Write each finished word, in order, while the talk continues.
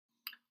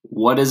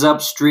What is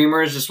up,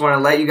 streamers? Just want to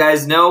let you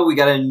guys know we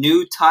got a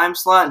new time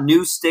slot,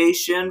 new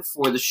station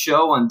for the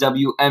show on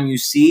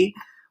WMUC.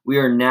 We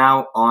are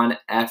now on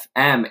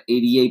FM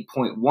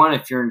 88.1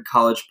 if you're in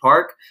College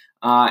Park,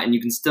 and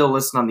you can still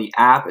listen on the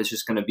app. It's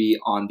just going to be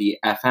on the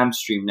FM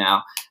stream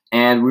now.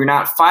 And we're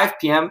now at 5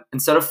 p.m.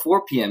 instead of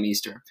 4 p.m.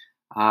 Eastern.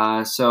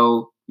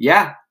 So,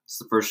 yeah, it's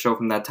the first show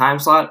from that time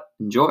slot.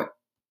 Enjoy.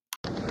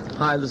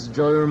 Hi, this is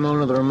Joey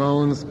Ramone of the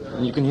Ramones,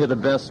 and you can hear the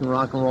best in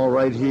rock and roll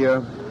right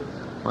here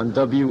on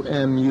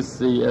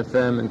WMUC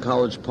FM in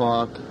College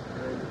Park,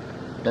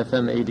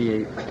 FM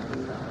 88.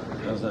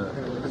 How's that?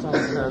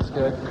 Sounds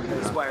good.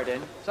 He's wired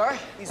in. Sorry?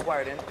 He's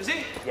wired in. Is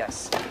he?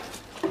 Yes.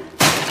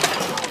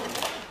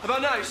 How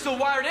about now? You still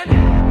wired in?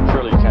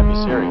 Surely you can't be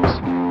serious.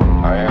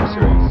 I am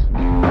serious.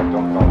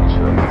 Don't call me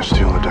sure. I'm gonna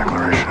steal the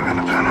Declaration of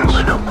Independence.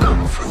 I don't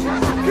come from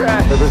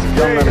So this is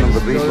John Lennon of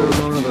the Beatles.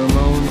 Joey Ramone of the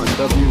Ramones on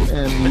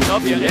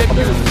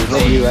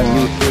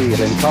WMUC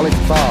in College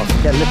Park.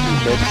 Get listening,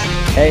 kids.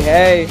 Hey,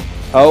 hey,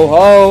 ho,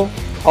 ho,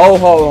 ho,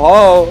 ho,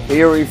 ho,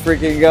 here we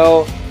freaking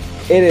go.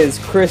 It is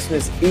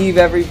Christmas Eve,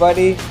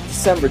 everybody,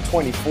 December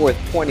 24th,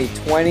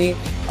 2020.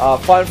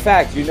 Fun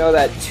fact, you know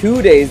that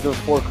 2 days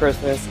before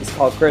Christmas is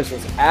called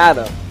Christmas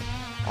Adam.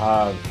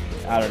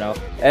 I don't know.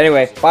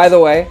 Anyway, by the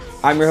way,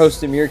 I'm your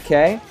host, Amir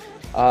K.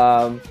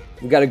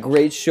 We've got a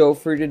great show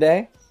for you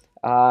today.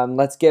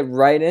 Let's get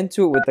right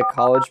into it with the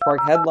College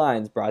Park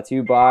headlines, brought to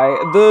you by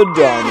the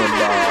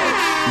Diamondbacks.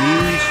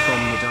 News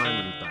from the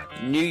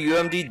Diamondbacks. New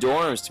UMD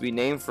dorms to be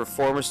named for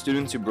former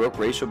students who broke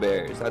racial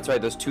barriers. That's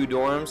right, those two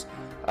dorms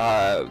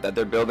that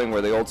they're building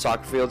where the old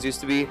soccer fields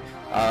used to be,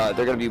 they're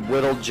going to be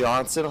Whittle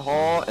Johnson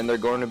Hall, and they're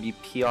going to be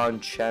Peon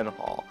Chen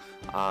Hall.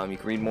 You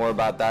can read more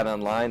about that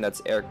online.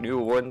 That's Eric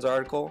Newwarden's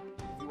article.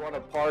 If you want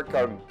to park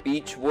on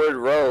Beechwood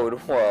Road,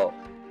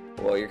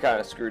 well, you're kind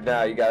of screwed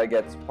now. You got to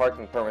get some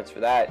parking permits for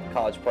that.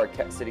 College Park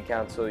City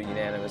Council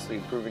unanimously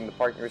approving the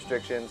parking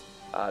restrictions.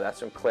 That's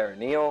from Clara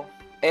Neal.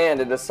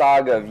 And in the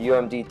saga of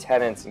UMD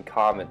tenants and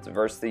comments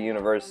versus the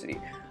university.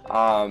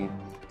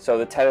 So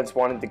the tenants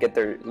wanted to get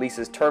their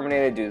leases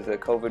terminated due to the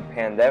COVID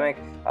pandemic.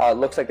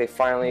 Looks like they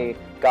finally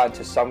got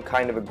into some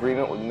kind of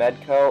agreement with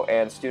Medco,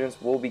 and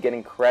students will be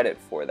getting credit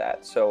for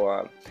that.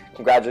 So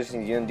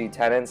congratulations to UMD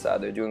tenants.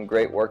 They're doing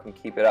great work and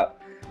keep it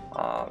up.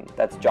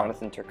 That's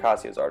Jonathan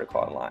Turcasio's article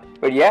online.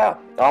 But yeah,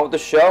 on with the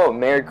show.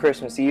 Merry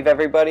Christmas Eve,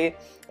 everybody.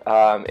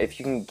 If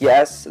you can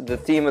guess the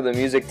theme of the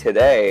music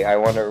today, I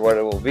wonder what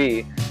it will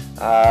be.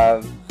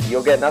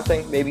 You'll get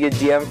nothing, maybe a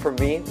DM from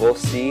me, we'll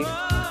see.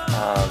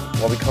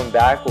 When we come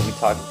back, we'll be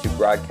talking to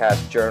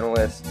broadcast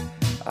journalist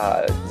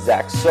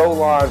Zach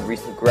Solon,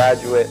 recent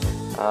graduate.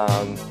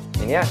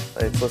 And yeah,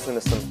 let's listen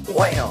to some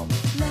Wham!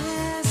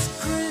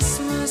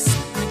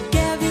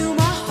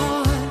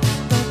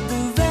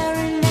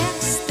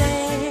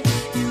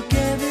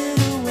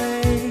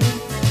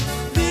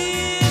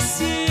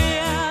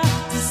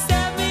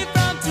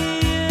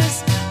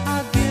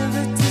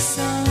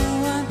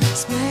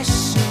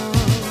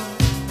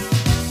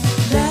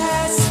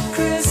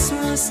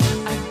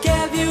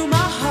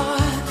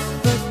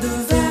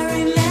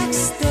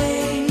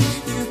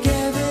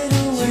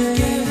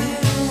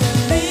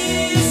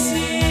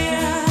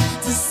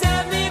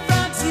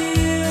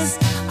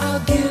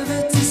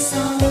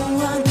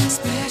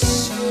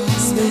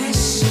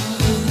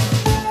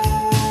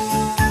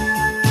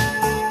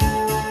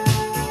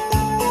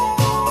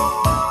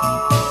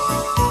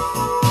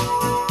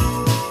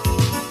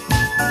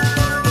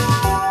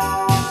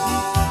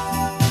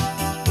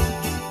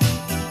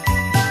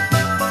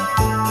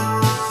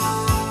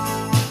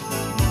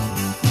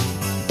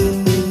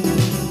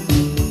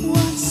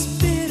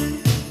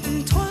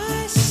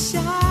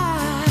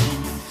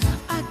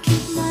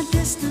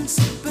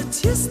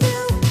 You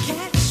still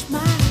catch my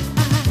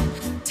eye.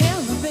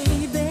 Tell me,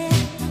 baby,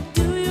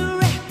 do you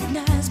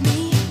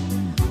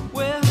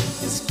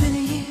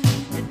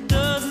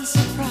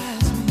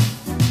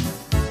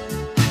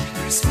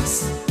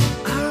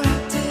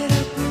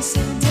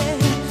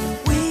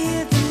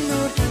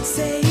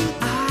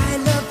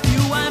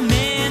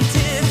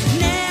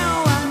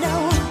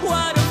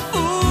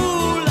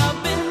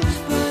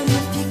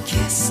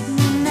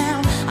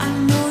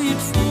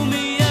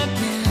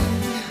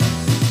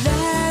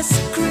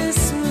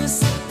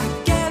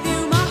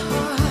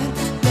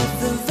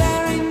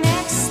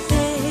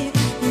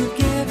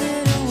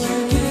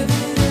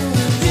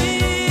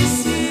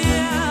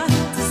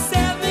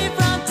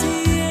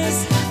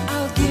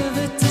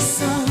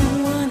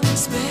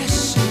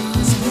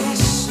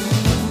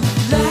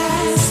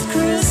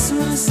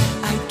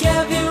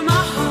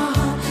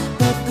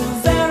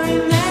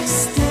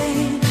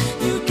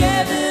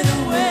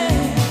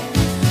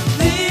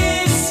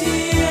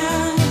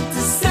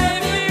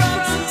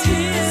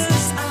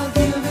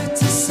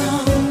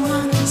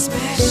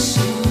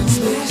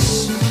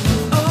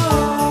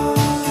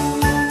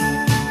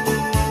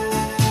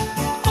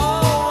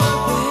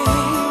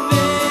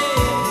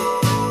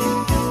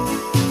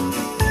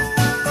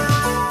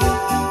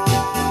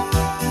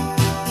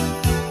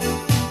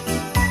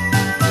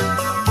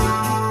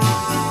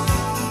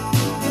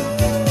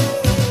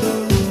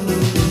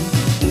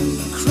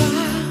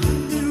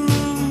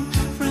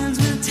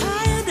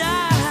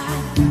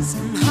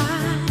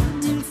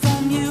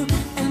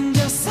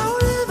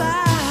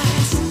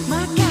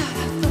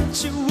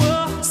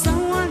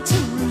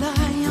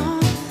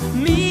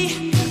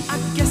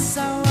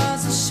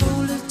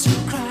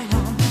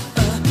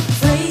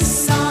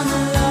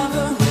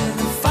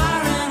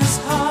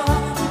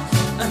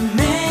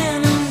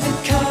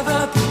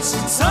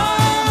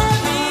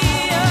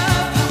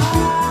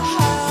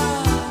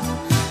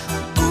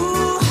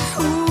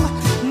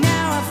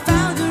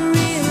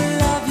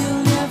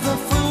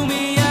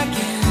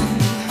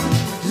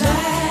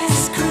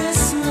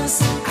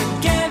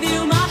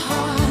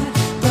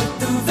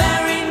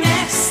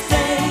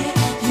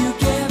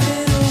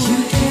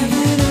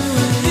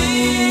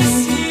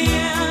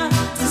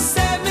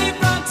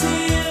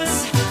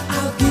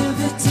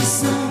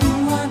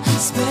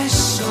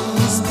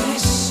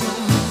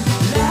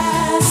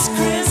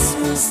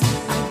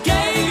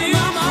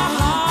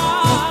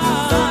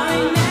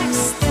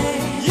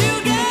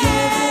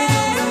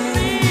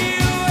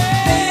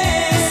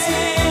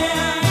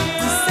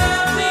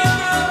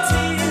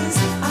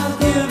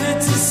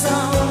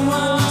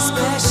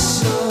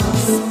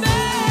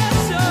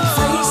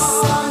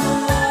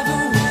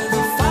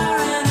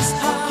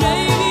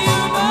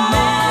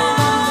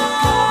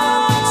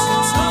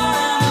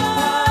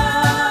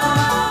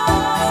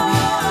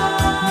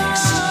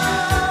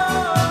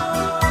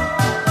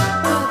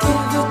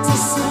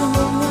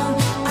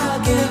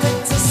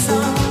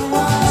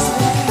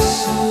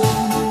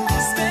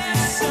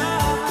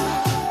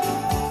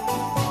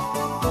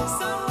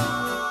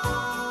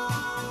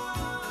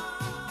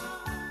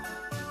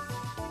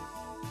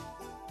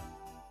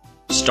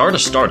Start a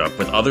startup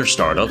with other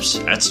startups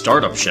at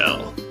Startup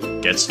Shell.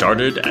 Get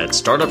started at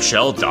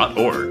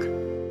startupshell.org.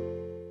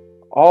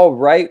 All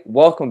right,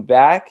 welcome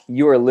back.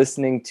 You are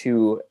listening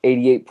to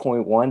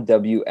 88.1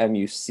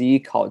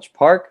 WMUC College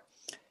Park.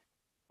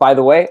 By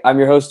the way, I'm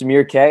your host,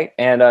 Amir K,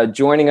 and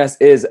joining us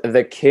is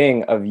the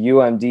king of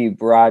UMD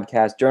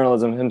broadcast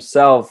journalism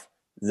himself,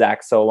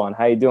 Zach Solon.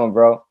 How you doing,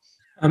 bro?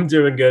 I'm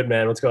doing good,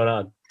 man. What's going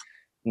on?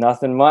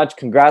 Nothing much.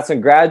 Congrats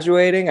on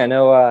graduating. I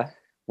know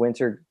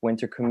winter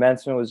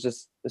commencement was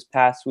just this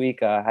past week.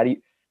 How do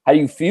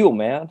you feel,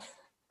 man?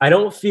 I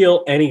don't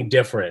feel any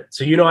different.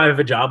 So I have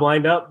a job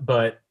lined up,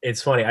 but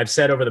it's funny. I've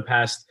said over the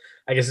past,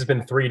 I guess it's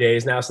been 3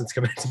 days now since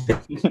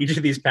commencement. Each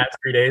of these past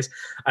 3 days,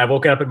 I've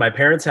woken up at my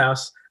parents'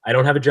 house. I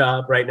don't have a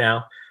job right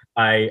now.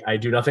 I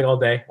do nothing all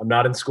day. I'm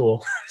not in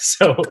school.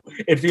 So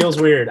it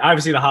feels weird.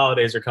 Obviously, the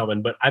holidays are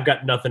coming, but I've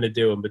got nothing to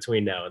do in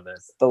between now and then.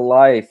 The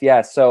life,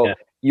 yeah. So yeah.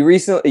 You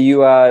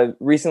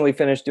recently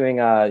finished doing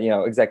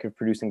executive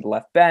producing The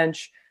Left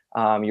Bench.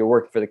 You're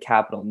working for the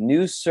Capital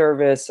News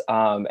Service,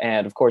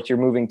 and of course, you're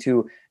moving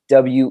to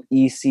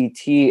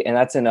WECT, and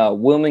that's in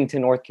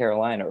Wilmington, North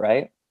Carolina,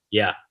 right?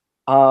 Yeah.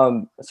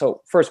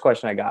 So first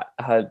question I got,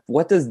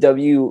 what does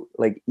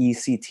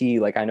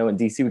ECT, I know in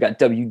DC we got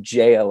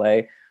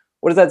WJLA.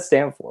 What does that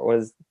stand for?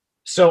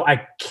 So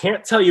I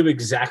can't tell you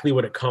exactly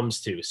what it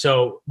comes to.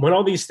 So when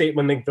all these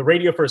when the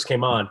radio first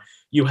came on,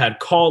 you had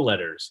call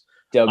letters.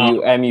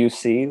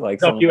 WMUC,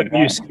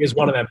 WMUC is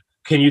one of them.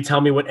 Can you tell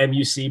me what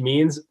MUC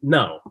means?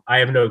 No, I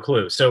have no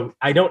clue. So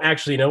I don't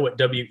actually know what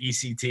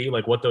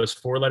WECT, what those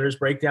four letters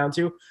break down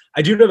to.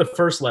 I do know the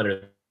first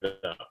letter,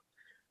 though.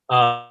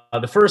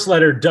 The first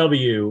letter,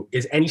 W,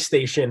 is any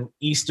station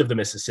east of the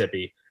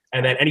Mississippi,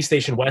 and then any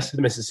station west of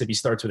the Mississippi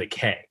starts with a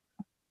K.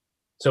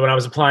 So when I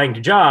was applying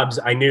to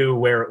jobs, I knew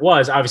where it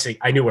was. Obviously,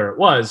 I knew where it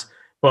was,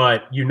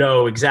 but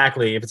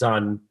exactly if it's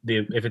on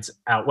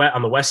out west,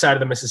 on the west side of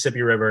the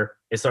Mississippi River,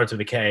 it starts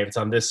with a K. If it's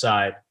on this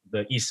side,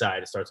 the east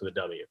side, it starts with a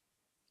W.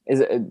 Is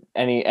it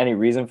any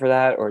reason for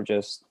that, or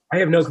just? I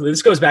have no clue.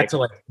 This goes back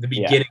to the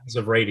beginnings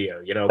of radio.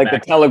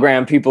 The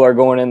telegram people are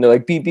going in. They're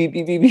like beep beep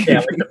beep beep beep.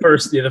 Yeah,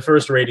 the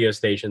first radio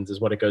stations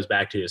is what it goes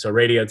back to. So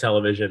radio,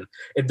 television,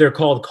 they're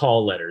called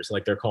call letters.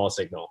 Their call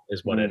signal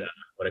is what it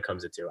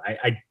comes into.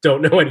 I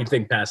don't know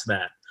anything past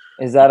that.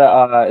 Is that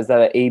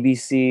a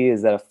ABC?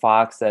 Is that a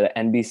Fox? Is that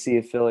an NBC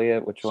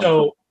affiliate? Which one?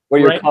 So what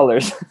are your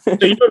colors? So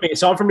you know me.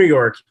 So I'm from New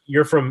York.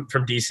 You're from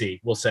DC.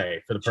 We'll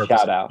say for the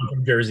purpose. Shout out. I'm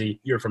from Jersey.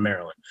 You're from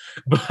Maryland.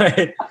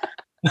 But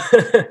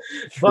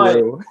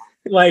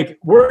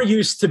we're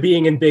used to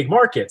being in big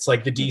markets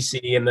like the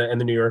DC and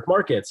the New York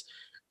markets.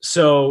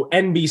 So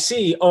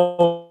NBC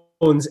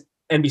owns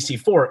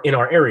NBC4 in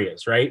our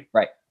areas, right?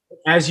 Right.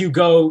 As you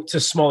go to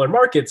smaller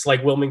markets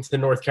like Wilmington,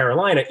 North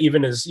Carolina,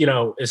 even as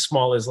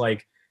small as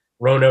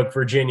Roanoke,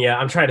 Virginia.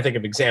 I'm trying to think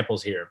of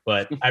examples here,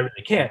 but I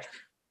really can't.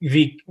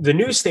 The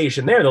news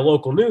station there, the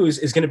local news,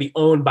 is going to be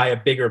owned by a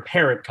bigger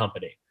parent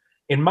company.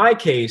 In my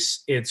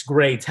case, it's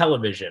Gray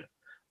Television.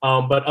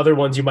 But other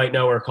ones you might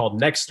know are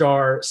called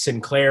Nexstar,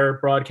 Sinclair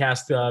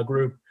Broadcast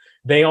Group.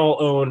 They all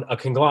own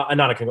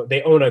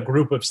they own a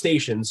group of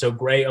stations. So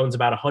Gray owns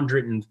about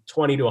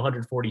 120 to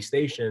 140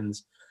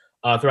 stations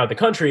throughout the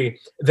country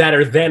that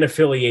are then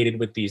affiliated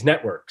with these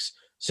networks.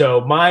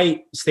 So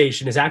my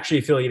station is actually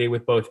affiliated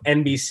with both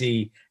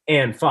NBC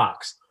and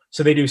Fox.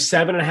 So they do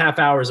 7.5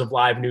 hours of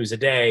live news a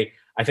day.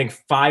 I think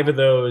 5 of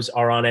those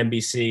are on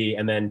NBC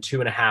and then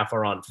 2.5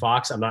 are on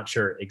Fox. I'm not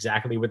sure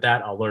exactly with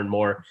that. I'll learn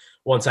more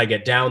once I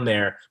get down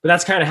there. But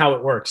that's kind of how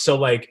it works.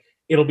 So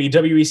it'll be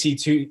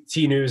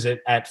WECT news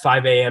at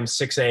 5 a.m.,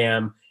 6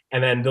 a.m.,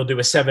 and then they'll do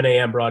a 7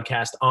 a.m.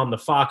 broadcast on the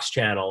Fox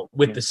channel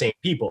with the same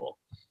people.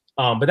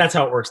 But that's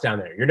how it works down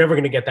there. You're never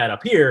going to get that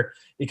up here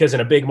because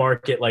in a big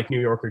market like New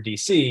York or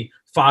DC,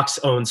 Fox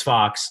owns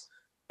Fox,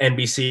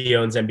 NBC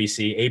owns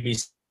NBC,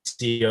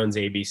 ABC owns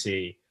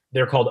ABC.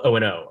 They're called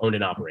O&O, owned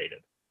and operated.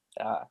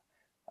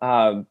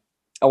 I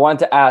wanted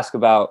to ask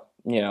about,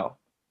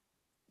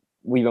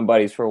 we've been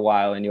buddies for a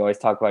while, and you always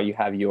talk about you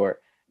have your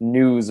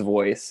news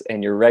voice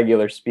and your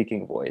regular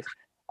speaking voice.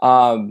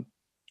 Could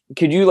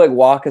you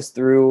walk us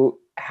through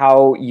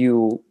how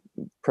you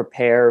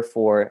prepare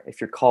for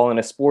if you're calling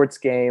a sports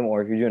game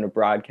or if you're doing a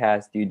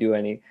broadcast? Do you do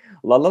any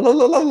la la la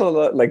la la la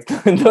la,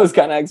 those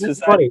kind of exercises?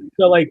 It's funny.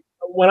 So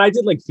when I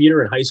did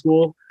theater in high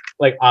school,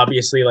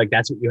 obviously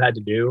that's what you had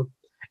to do.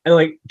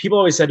 And people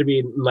always said to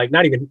me,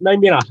 not even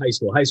high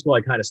school. High school,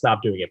 I kind of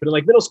stopped doing it. But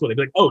in middle school, they'd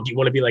be like, "Oh, do you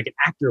want to be an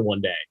actor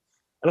one day?"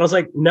 And I was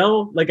like,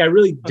 "No, I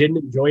really didn't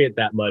enjoy it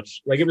that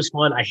much. It was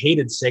fun. I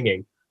hated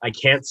singing. I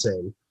can't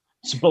sing.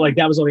 So, but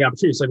that was all the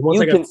opportunity. So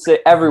once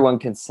everyone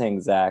can sing,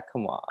 Zach.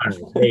 Come on.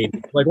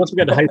 Once we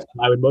got to high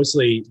school, I would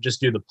mostly just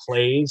do the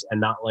plays and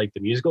not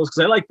the musicals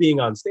because I like being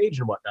on stage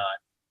and whatnot.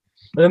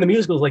 But then the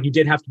musicals, you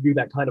did have to do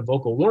that kind of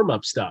vocal warm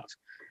up stuff.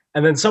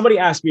 And then somebody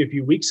asked me a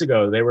few weeks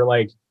ago. They were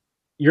like,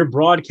 "Your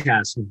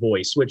broadcast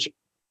voice," which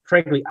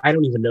frankly I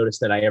don't even notice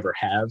that I ever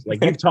have.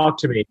 You've talked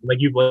to me,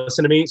 you've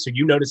listened to me, so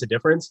you notice a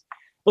difference.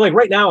 But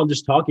right now I'm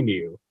just talking to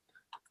you.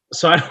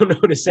 So I don't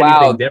notice Wow,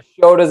 anything the different.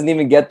 show doesn't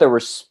even get the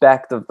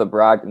respect of the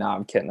broad. No,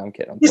 I'm kidding. I'm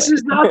kidding. This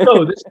is not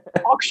though. This is a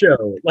talk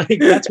show. Like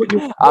that's what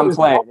you. I'm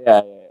playing.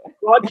 Yeah.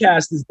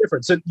 Broadcast is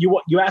different. So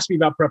you asked me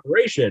about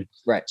preparation,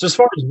 Right. So as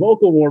far as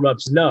vocal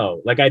warm-ups,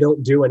 no, like I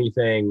don't do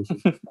anything,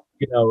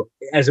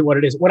 as what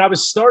it is. When I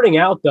was starting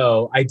out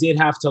though, I did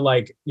have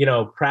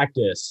to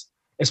practice,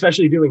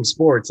 especially doing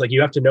sports. Like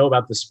you have to know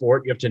about the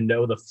sport, you have to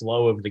know the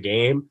flow of the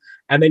game,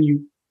 and then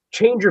you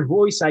change your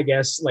voice, I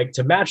guess, like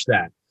to match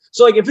that.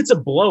 So like if it's a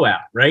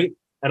blowout, right,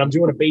 and I'm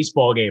doing a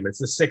baseball game, it's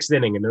the 6th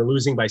inning and they're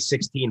losing by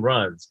 16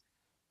 runs,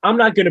 I'm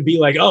not going to be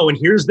like, oh, and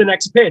here's the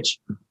next pitch.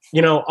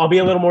 I'll be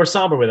a little more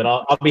somber with it.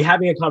 I'll be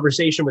having a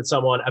conversation with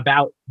someone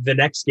about the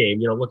next game,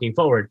 looking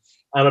forward.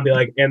 And I'll be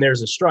like, and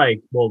there's a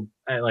strike. Well,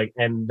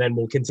 and then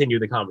we'll continue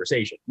the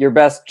conversation. Your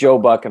best Joe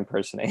Buck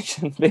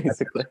impersonation,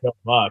 basically. Joe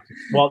Buck.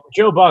 Well,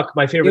 Joe Buck,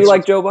 my favorite. You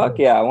like Joe Buck?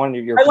 Yeah, I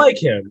wanted your. I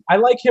like him. I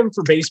like him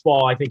for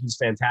baseball. I think he's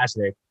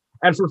fantastic.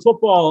 And for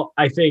football,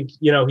 I think,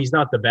 he's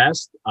not the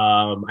best.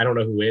 I don't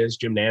know who is.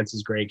 Jim Nance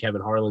is great.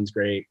 Kevin Harlan's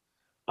great.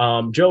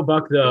 Joe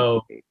Buck,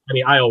 though, I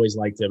mean, I always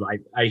liked him.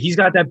 He's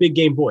got that big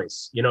game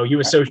voice. You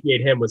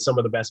associate him with some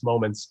of the best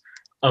moments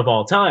of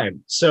all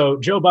time. So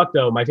Joe Buck,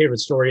 though, my favorite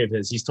story of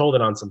his, he's told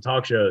it on some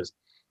talk shows,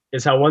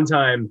 is how one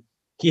time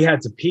he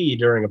had to pee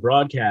during a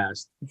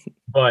broadcast,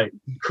 but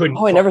couldn't.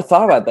 Oh, I never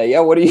thought about that.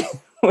 Yeah, what do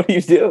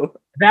you do?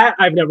 That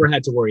I've never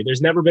had to worry.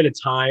 There's never been a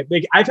time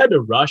like I've had to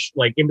rush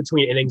like in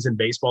between innings in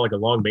baseball, like a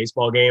long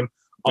baseball game.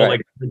 I'll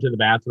like go into the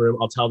bathroom.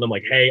 I'll tell them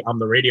like, hey, I'm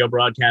the radio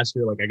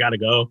broadcaster. Like I gotta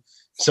go.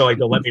 So like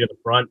they'll let me to the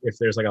front if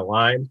there's like a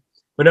line.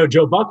 But no,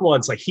 Joe Buck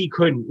once like he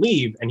couldn't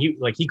leave and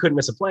he couldn't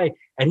miss a play.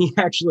 And he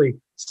actually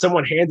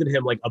someone handed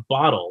him like a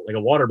bottle, like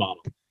a water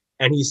bottle.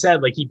 And he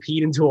said like he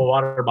peed into a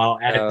water bottle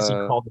at it because he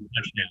called the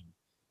touchdown.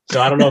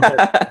 So I don't know if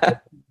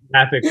that's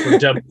graphic for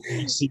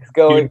WC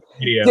going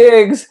video.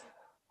 Diggs.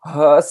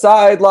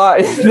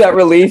 Sideline. That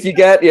relief you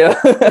get, yeah.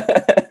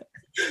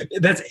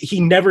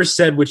 He never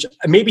said which.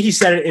 Maybe he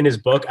said it in his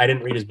book. I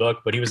didn't read his book,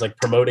 but he was like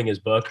promoting his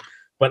book.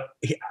 But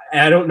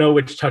I don't know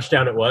which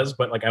touchdown it was.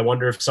 But like, I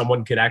wonder if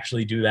someone could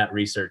actually do that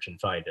research and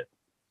find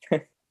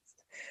it.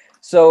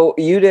 So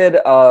you did,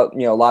 a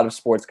lot of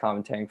sports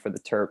commentating for the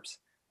Terps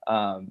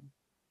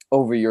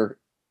over your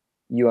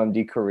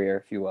UMD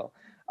career, if you will.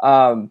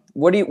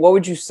 What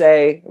would you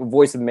say?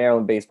 Voice of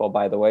Maryland baseball,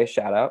 by the way,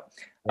 shout out.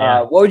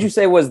 Yeah. What would you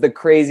say was the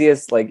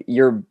craziest, like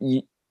your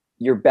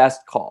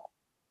best call?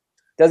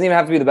 Doesn't even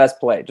have to be the best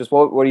play. Just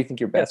what do you think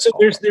your best? So call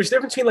there's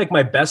difference between like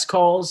my best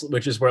calls,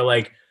 which is where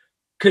like,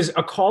 because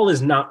a call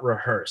is not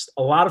rehearsed.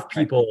 A lot of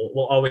people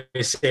will always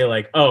say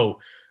like, oh,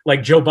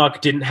 like Joe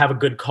Buck didn't have a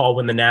good call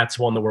when the Nats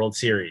won the World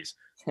Series.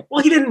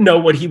 Well, he didn't know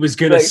what he was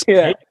gonna say.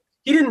 Yeah.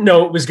 He didn't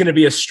know it was gonna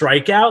be a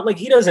strikeout. Like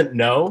he doesn't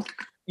know.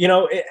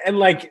 And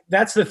like,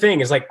 that's the thing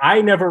is like,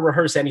 I never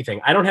rehearse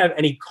anything. I don't have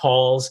any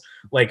calls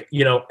like,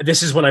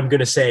 this is what I'm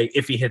going to say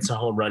if he hits a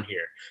home run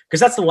here. Because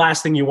that's the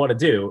last thing you want to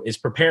do is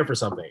prepare for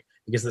something.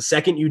 Because the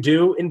second you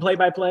do in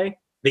play-by-play,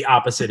 the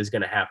opposite is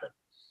going to happen.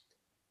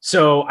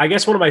 So I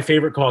guess one of my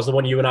favorite calls, the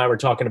one you and I were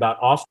talking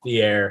about off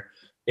the air,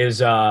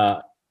 is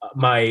AJ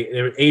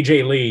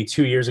Lee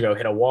 2 years ago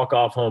hit a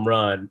walk-off home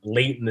run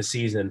late in the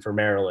season for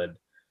Maryland.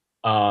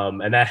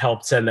 And that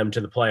helped send them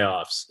to the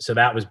playoffs. So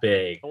that was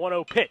big. The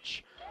 1-0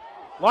 pitch.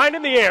 Line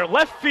in the air,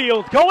 left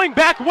field, going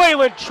back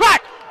Whalen,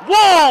 track,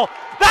 wall,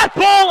 that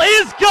ball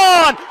is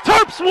gone!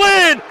 Terps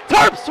win!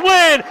 Terps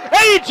win!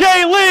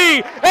 A.J.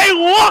 Lee, a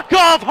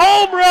walk-off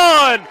home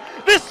run!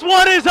 This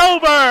one is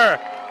over!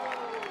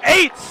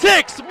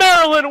 8-6,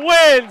 Maryland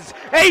wins!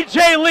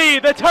 A.J. Lee,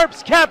 the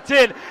Terps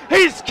captain,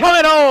 he's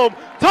coming home,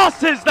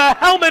 tosses the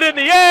helmet in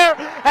the air,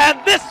 and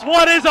this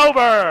one is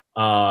over!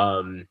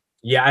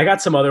 Yeah, I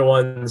got some other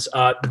ones.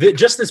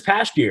 Just this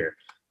past year,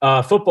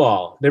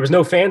 football, there was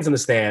no fans in the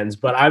stands,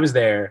 but I was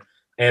there,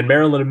 and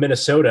Maryland and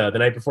Minnesota, the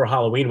night before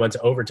Halloween, went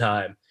to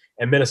overtime,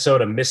 and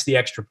Minnesota missed the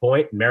extra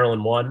point, and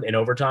Maryland won in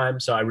overtime,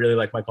 so I really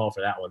like my call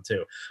for that one,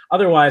 too.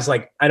 Otherwise,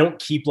 like, I don't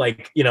keep,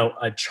 like,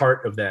 a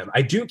chart of them.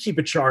 I do keep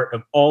a chart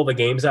of all the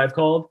games I've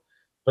called,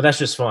 but that's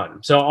just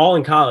fun. So all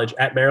in college,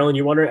 at Maryland,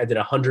 you wonder, I did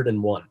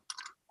 101.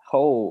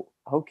 Oh,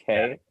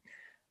 okay. Yeah.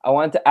 I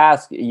wanted to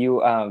ask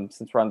you,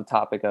 since we're on the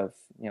topic of,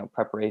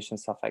 preparation,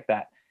 stuff like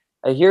that.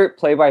 I hear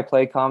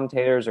play-by-play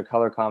commentators or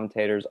color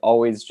commentators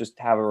always just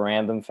have a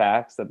random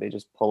facts that they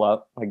just pull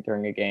up like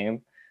during a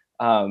game.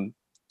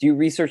 Do you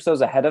research those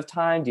ahead of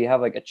time? Do you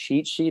have like a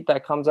cheat sheet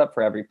that comes up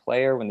for every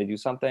player when they do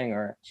something?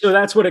 Or so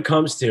that's what it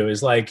comes to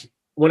is like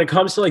when it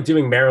comes to like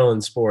doing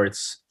Maryland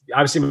sports,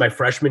 obviously my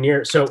freshman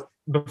year. So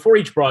before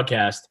each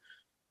broadcast,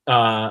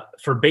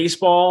 for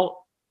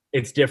baseball,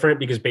 it's different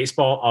because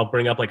baseball, I'll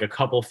bring up like a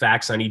couple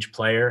facts on each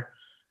player.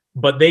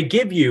 But they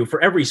give you,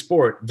 for every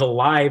sport, the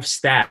live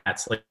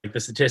stats, like the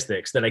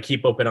statistics that I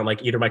keep open on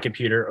like either my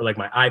computer or like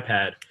my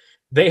iPad.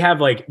 They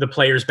have like the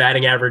player's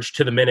batting average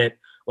to the minute,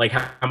 like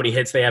how many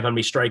hits they have, how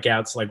many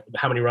strikeouts, like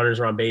how many runners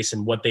are on base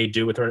and what they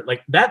do with her.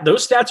 Like that,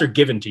 those stats are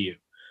given to you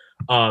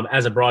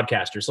as a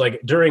broadcaster. So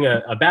like during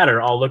a batter,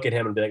 I'll look at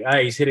him and be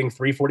like, he's hitting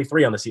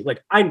 343 on the seat.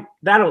 Like I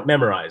don't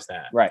memorize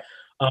that. Right.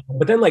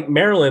 But then like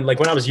Maryland, like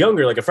when I was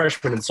younger, like a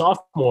freshman and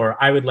sophomore,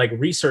 I would like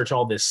research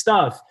all this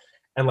stuff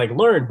and like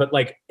learn, but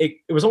like it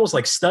was almost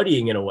like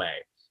studying in a way.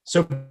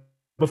 So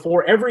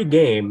before every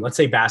game, let's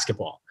say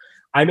basketball,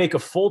 I make a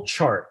full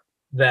chart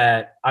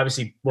that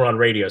obviously we're on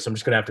radio, so I'm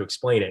just going to have to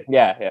explain it.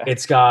 Yeah.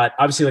 It's got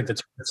obviously like the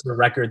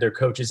record, their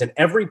coaches, and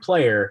every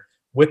player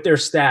with their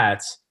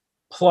stats,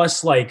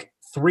 plus like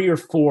 3 or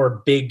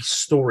 4 big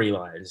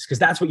storylines, because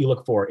that's what you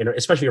look for in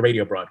especially a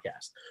radio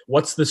broadcast.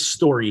 What's the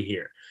story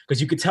here?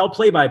 Because you could tell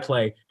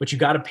play-by-play, but you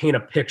got to paint a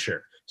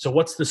picture. So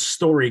what's the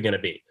story going to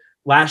be?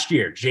 Last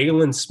year,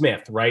 Jalen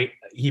Smith, right?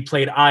 He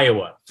played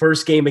Iowa.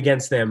 First game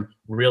against them,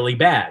 really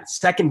bad.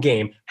 Second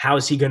game, how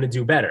is he going to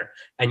do better?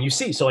 And you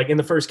see, so like in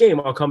the first game,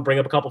 I'll come bring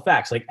up a couple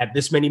facts. Like at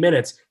this many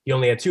minutes, he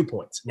only had 2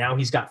 points. Now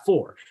he's got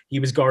 4.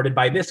 He was guarded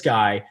by this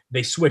guy.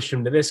 They switched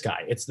him to this guy.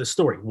 It's the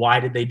story. Why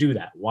did they do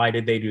that? Why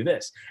did they do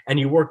this? And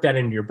you work that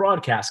into your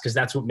broadcast because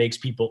that's what makes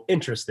people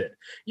interested.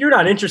 You're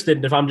not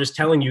interested if I'm just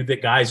telling you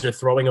that guys are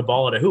throwing a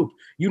ball at a hoop.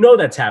 You know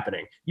that's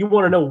happening. You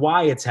want to know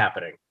why it's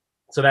happening.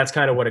 So that's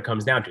kind of what it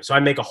comes down to. So I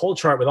make a whole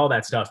chart with all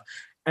that stuff.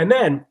 And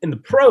then in the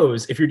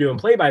pros, if you're doing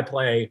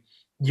play-by-play,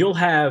 you'll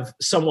have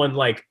someone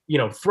like,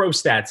 throw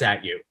stats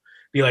at you.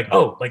 Be like,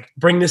 oh, like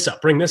bring this up.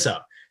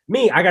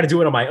 Me, I got to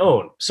do it on my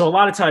own. So a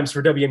lot of times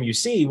for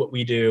WMUC, what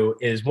we do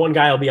is one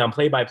guy will be on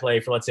play-by-play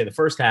for, let's say, the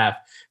first half.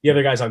 The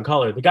other guy's on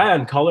color. The guy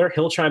on color,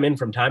 he'll chime in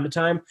from time to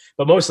time,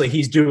 but mostly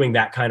he's doing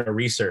that kind of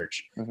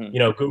research,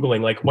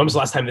 Googling, like, when was the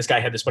last time this guy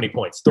had this many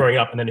points, throwing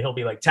up, and then he'll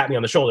be like, tap me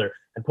on the shoulder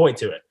and point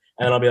to it.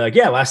 And I'll be like,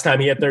 yeah, last time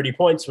he had 30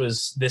 points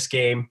was this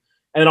game.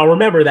 And I'll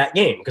remember that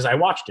game because I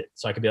watched it.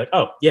 So I could be like,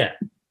 oh, yeah.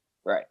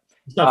 Right.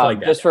 Stuff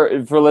like that. Just for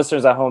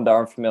listeners at home that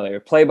aren't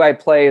familiar,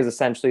 play-by-play is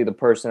essentially the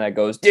person that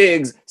goes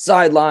digs,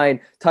 sideline,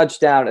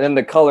 touchdown, and then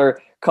the color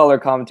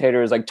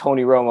commentator is like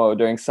Tony Romo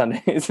during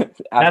Sundays.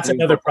 That's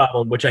another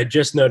problem, which I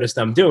just noticed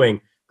I'm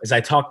doing, is I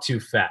talk too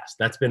fast.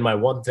 That's been my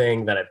one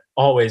thing that I've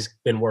always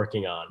been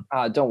working on.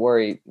 Don't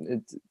worry.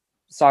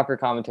 Soccer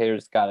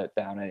commentators got it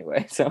down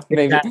anyway. So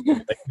maybe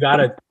you got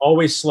to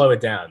always slow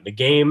it down. The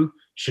game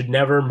should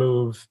never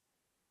move.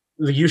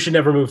 You should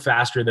never move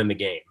faster than the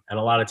game. And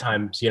a lot of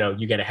times,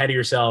 you get ahead of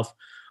yourself.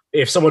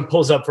 If someone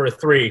pulls up for a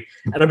 3,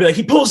 and I'll be like,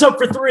 he pulls up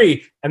for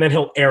 3, and then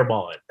he'll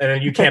airball it. And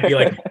then you can't be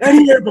like, and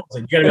he airballs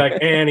it. You got to be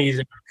like, and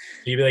he's,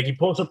 you'd be like, he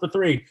pulls up for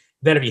 3.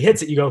 Then if he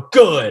hits it, you go,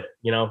 good.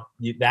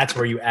 That's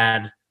where you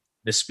add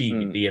the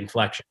speed, the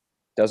inflection.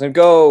 Doesn't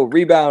go,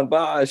 rebound,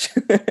 Bosh.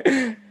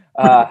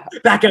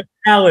 Back up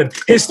Allen,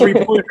 his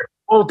 3-pointer.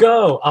 Oh,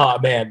 go. Oh,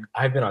 man,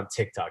 I've been on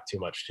TikTok too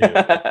much, too.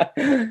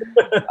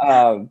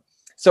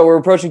 So we're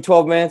approaching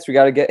 12 minutes. We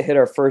got to hit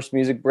our first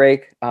music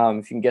break.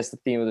 If you can guess the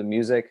theme of the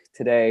music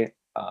today.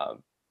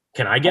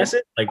 Can I guess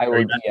it? Like, I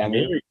will DM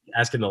you.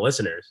 Asking the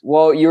listeners.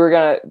 Well,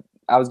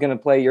 I was going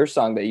to play your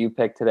song that you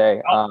picked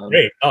today. Oh,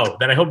 great. Oh,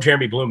 then I hope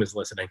Jeremy Bloom is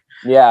listening.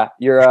 Yeah,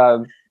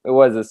 you're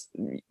what is this?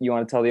 You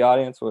want to tell the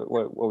audience what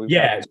we?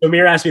 Yeah, so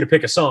Amir asked me to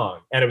pick a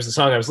song, and it was the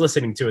song I was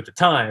listening to at the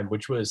time,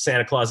 which was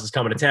 "Santa Claus Is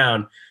Coming to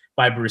Town"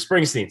 by Bruce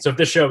Springsteen. So if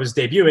this show is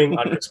debuting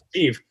on Christmas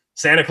Eve,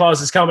 Santa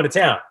Claus is coming to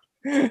town.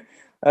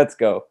 Let's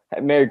go.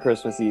 Merry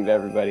Christmas Eve,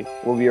 everybody.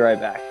 We'll be right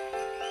back.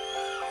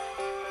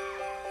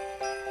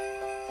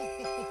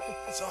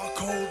 It's all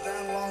cold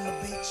down along the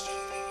beach.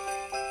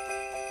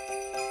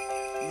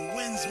 And the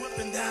wind's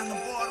whipping down the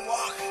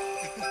boardwalk.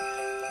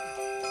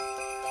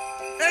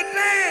 Hey,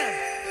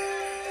 man!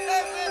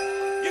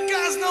 You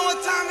guys know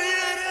what time of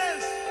year it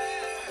is?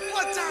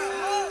 What time?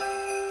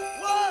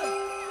 What?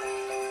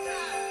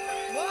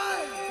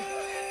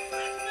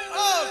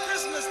 Oh,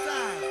 Christmas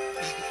time.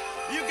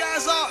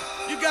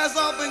 You guys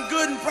all been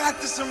good and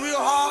practicing real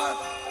hard?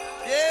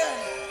 Yeah?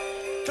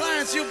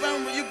 Clarence, you've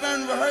been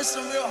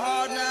rehearsing real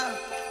hard now.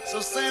 So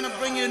Santa,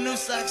 bring you a new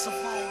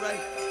saxophone, right?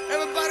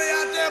 Everybody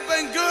out there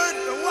been good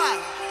or what?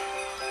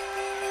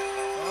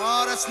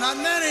 Oh, that's not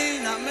many.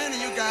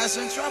 You guys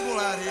in trouble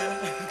out here.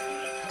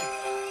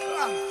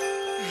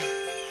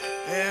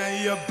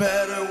 And you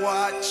better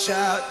watch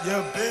out.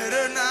 You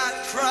better not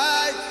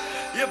cry.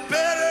 You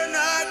better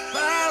not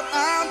pout.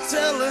 I'm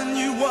telling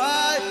you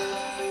why.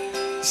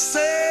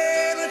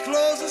 Santa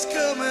Claus is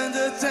coming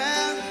to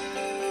town.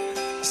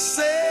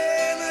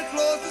 Santa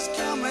Claus is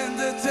coming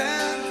to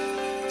town.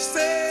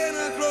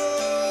 Santa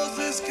Claus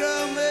is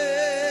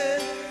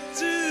coming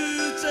to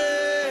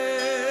town.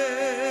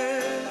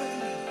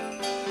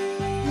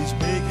 He's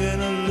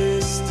making a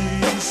list,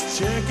 he's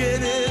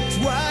checking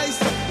it twice.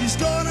 He's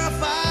gonna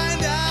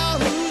find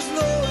out who's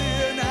naughty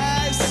and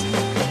nice.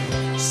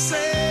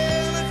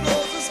 Santa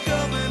Claus is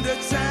coming to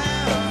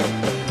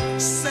town.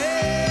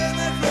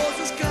 Santa Claus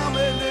is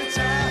coming to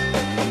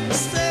town.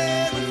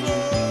 Santa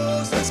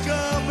Claus is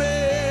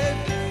coming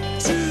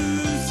to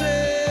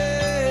town.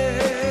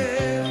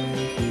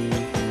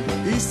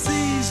 He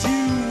sees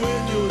you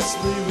when you're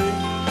sleeping.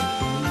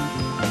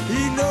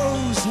 He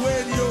knows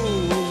when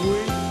you're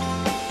awake.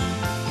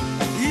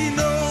 He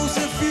knows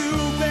if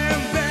you've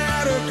been bad.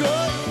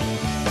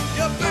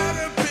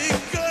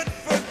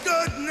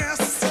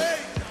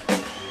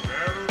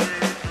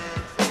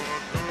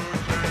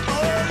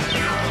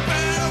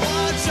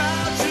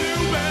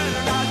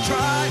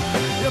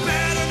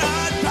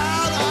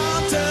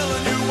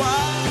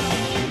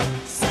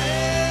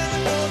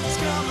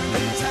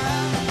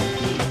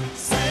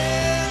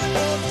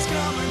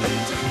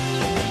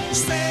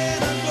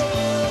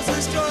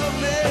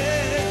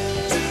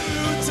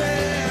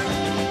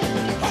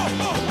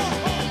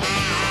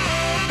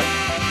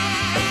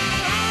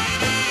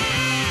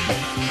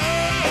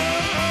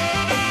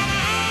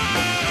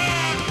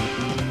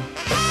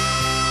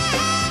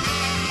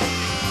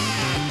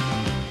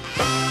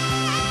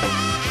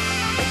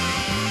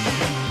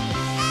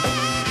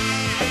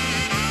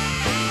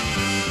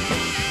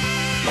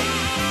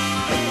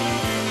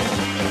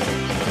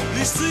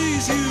 He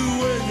sees you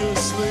when you're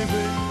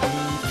sleeping.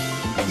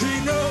 He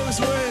knows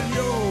when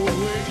you're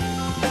awake.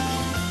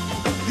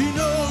 He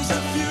knows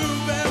if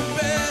you've been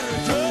bad or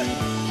good.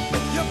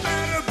 You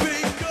better be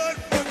good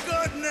for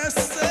goodness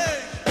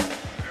sake.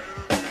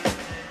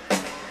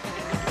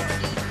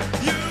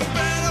 You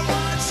better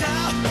watch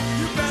out.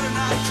 You better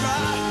not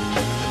cry.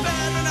 You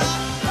better not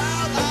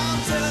pout. I'm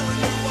telling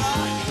you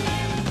why.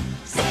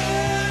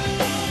 Santa,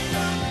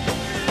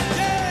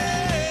 yeah,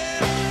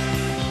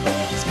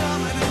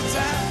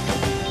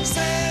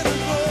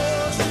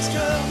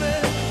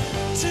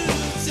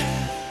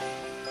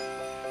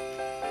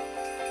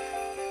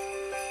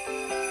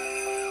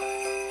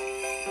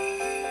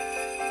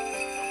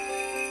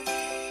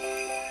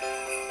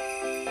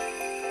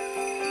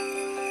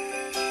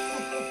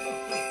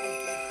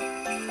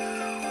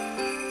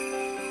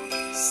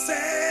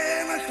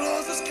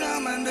 Claus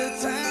coming to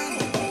town.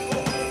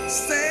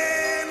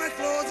 Santa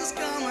Claus is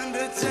coming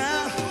to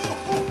town.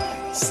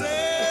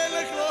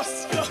 Santa Claus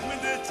is coming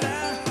to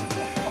town.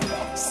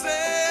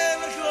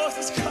 Santa Claus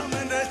is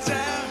coming to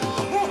town.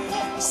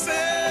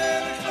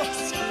 Santa Claus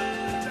is coming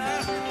to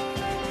town.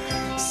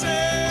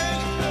 Santa Claus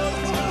is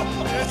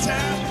coming to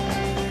town.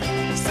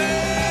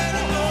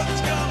 Santa Claus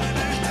is coming to town. Santa Claus is coming to town. Santa Claus is coming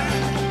to town.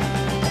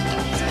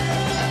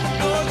 Santa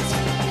Claus is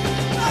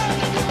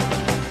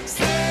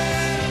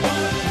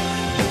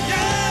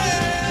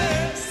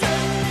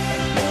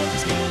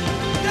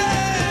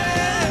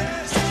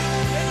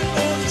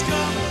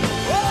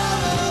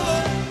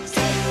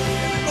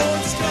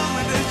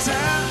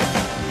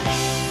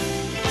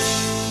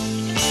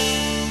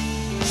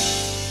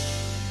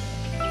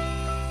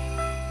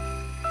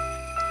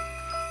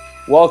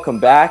Welcome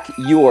back.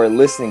 You are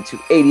listening to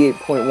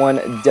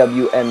 88.1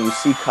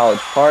 WMUC College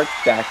Park.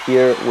 Back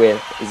here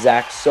with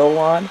Zach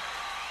Solon,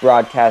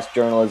 broadcast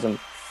journalism,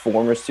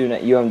 former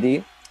student at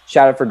UMD.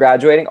 Shout out for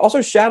graduating.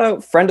 Also, shout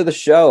out friend of the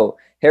show,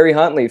 Harry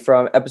Huntley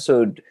from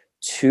episode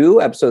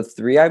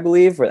 3, I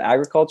believe, for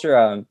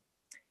agriculture.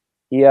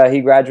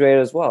 He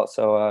graduated as well.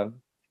 So if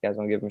you guys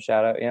want to give him a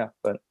shout out, yeah.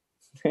 But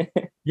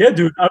Yeah,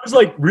 dude, I was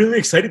like really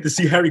excited to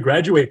see Harry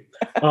graduate.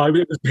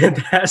 It was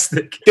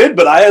fantastic. Did,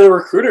 but I had a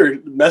recruiter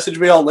message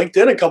me on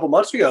LinkedIn a couple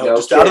months ago,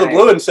 just out of the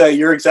blue, and say,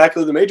 "You're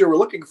exactly the major we're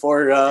looking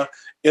for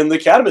in the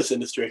cannabis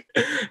industry."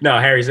 No,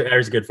 Harry's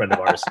a good friend of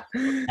ours.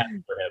 Happy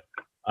for him.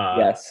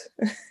 Yes,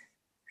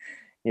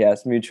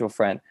 yes, mutual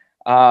friend.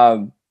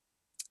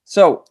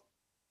 So,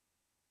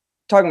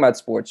 talking about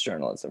sports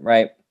journalism,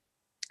 right?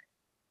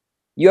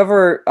 You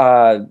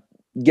ever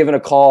given a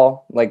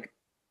call like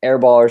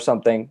airball or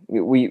something?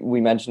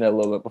 We mentioned it a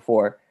little bit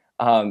before,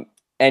 and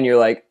you're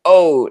like,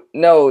 "Oh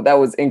no, that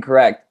was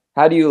incorrect."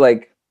 How do you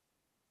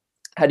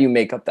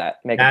make up that?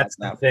 That's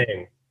the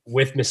thing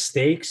with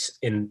mistakes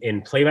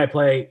in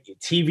play-by-play,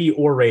 TV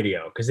or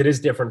radio, because it is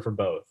different for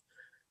both.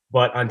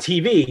 But on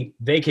TV,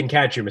 they can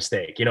catch your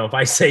mistake. You know, if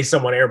I say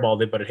someone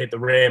airballed it, but it hit the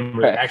rim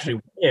or actually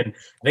went in,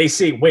 they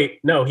see, wait,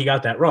 no, he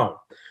got that wrong.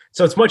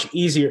 So it's much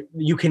easier.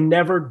 You can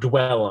never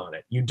dwell on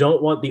it. You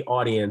don't want the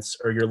audience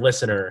or your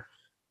listener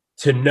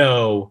to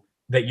know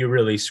that you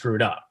really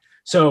screwed up.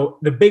 So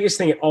the biggest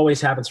thing that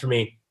always happens for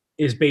me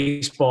is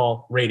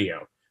baseball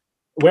radio.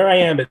 Where I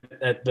am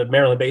at the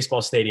Maryland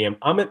Baseball Stadium,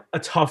 I'm at a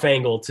tough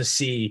angle to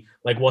see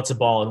like what's a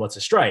ball and what's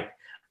a strike.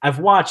 I've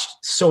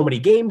watched so many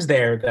games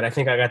there that I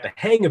think I got the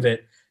hang of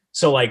it.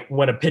 So like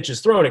when a pitch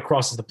is thrown, it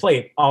crosses the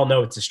plate, I'll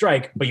know it's a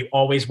strike, but you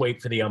always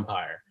wait for the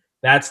umpire.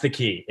 That's the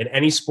key. In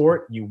any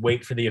sport, you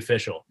wait for the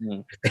official.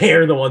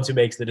 They're the ones who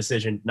makes the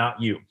decision,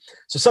 not you.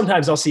 So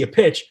sometimes I'll see a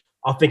pitch,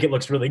 I'll think it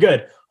looks really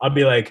good. I'll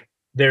be like,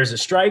 there's a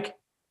strike,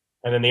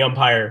 and then the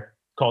umpire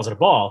calls it a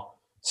ball.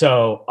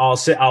 So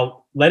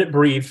I'll let it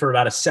breathe for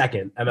about a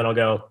second, and then I'll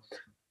go,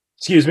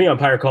 excuse me,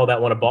 umpire called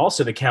that one a ball,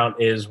 so the count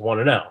is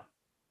 1-0.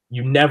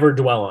 You never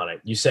dwell on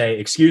it. You say,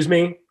 excuse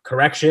me,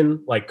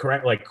 correction, like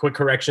quick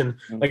correction.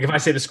 Like if I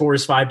say the score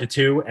is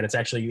 5-2 and it's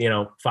actually,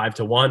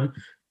 5-1,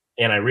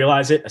 and I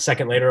realize it, a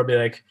second later I'll be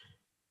like,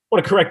 I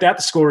want to correct that.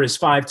 The score is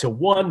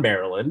 5-1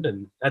 Maryland,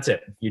 and that's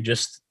it. You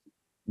just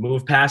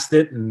move past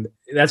it, and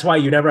that's why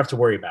you never have to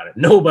worry about it.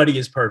 Nobody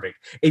is perfect.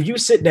 If you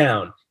sit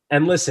down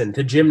and listen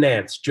to Jim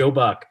Nantz, Joe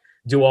Buck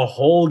do a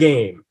whole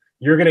game,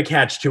 you're going to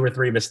catch 2 or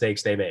 3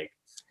 mistakes they make.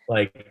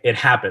 Like it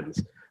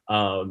happens.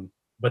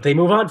 But they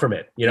move on from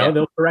it.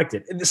 They'll correct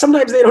it.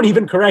 Sometimes they don't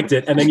even correct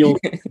it. And then you'll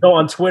go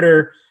on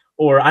Twitter,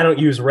 or I don't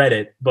use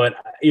Reddit, but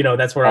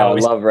that's where I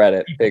always love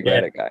Reddit. Big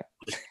Reddit guy.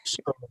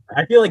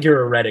 I feel like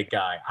you're a Reddit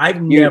guy.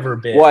 I've never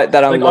been. What?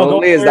 That I'm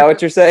lonely? Is that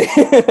what you're saying?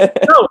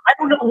 No, I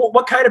don't know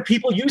what kind of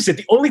people use it.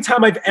 The only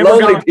time I've ever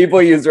lonely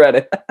people use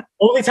Reddit.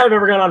 Only time I've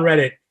ever gone on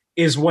Reddit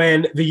is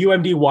when the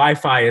UMD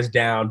Wi-Fi is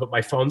down, but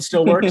my phone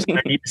still works.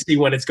 I need to see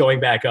when it's going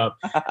back up.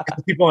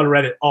 People on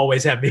Reddit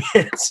always have the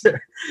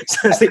answer.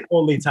 So that's the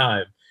only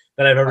time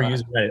that I've ever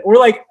used Reddit. Or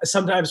like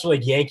sometimes for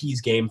like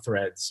Yankees game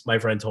threads, my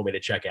friend told me to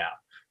check out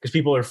because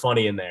people are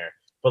funny in there.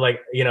 But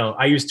like, you know,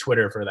 I use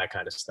Twitter for that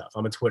kind of stuff.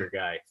 I'm a Twitter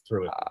guy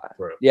through it.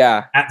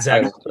 Yeah. At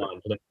Zach.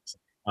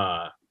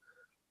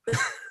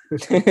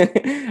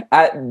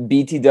 At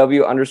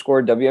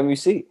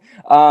BTW_WMUC.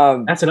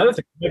 That's another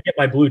thing. I get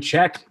my blue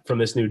check from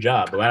this new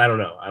job, but I don't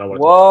know. I don't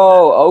want to.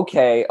 Whoa,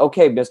 okay,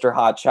 Mr.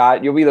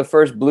 Hotshot. You'll be the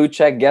first blue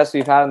check guest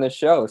we've had on this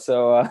show.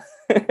 So,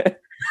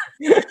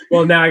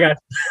 well, now I got.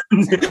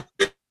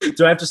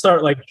 Do I have to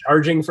start like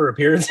charging for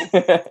appearances?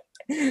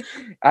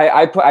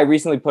 I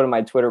recently put in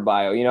my Twitter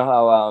bio. You know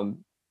how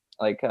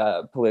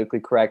politically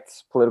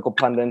correct political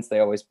pundits, they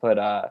always put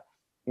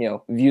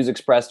views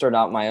expressed are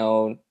not my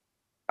own.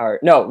 Or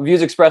no,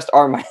 views expressed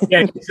are my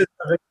yeah,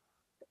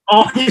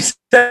 you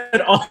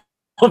said all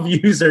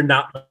views are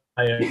not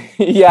my own.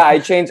 Yeah, I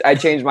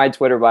changed my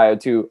Twitter bio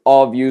to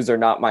all views are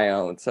not my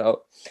own.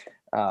 So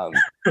let's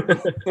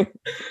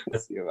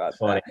see about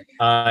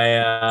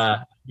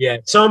that.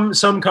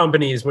 Some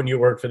companies, when you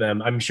work for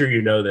them, I'm sure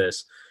you know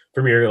this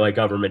from your like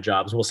government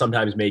jobs, will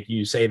sometimes make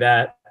you say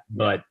that,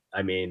 but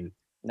I mean,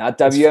 not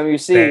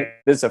WMUC.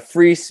 This is a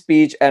free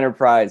speech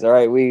enterprise. All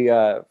right, we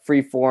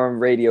free form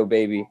radio,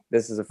 baby.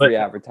 This is a free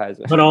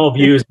advertisement. But all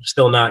views are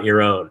still not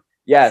your own.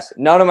 Yes,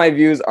 none of my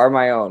views are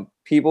my own.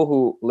 People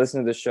who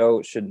listen to the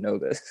show should know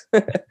this.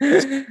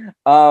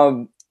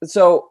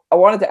 So I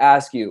wanted to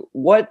ask you,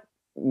 what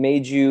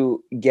made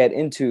you get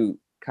into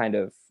kind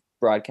of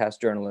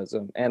broadcast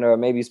journalism and or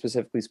maybe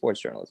specifically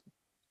sports journalism?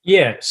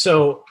 Yeah,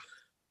 so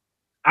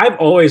I've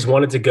always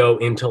wanted to go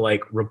into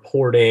like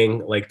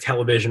reporting, like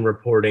television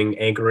reporting,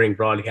 anchoring,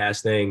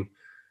 broadcasting.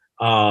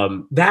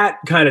 That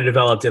kind of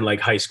developed in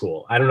like high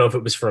school. I don't know if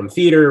it was from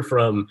theater,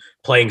 from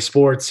playing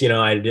sports. You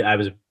know, I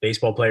was a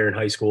baseball player in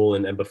high school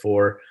and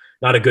before,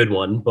 not a good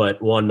one, but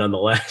one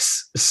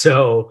nonetheless.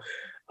 So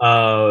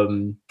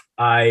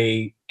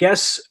I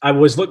guess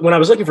when I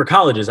was looking for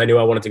colleges, I knew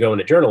I wanted to go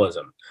into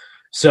journalism.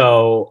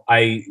 So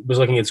I was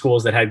looking at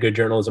schools that had good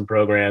journalism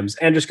programs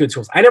and just good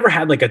schools. I never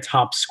had like a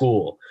top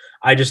school.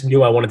 I just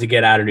knew I wanted to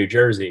get out of New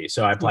Jersey.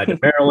 So I applied to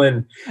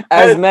Maryland.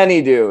 As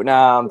many do.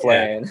 Nah, I'm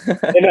playing.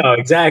 No,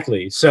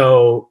 exactly.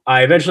 So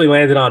I eventually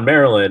landed on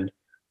Maryland,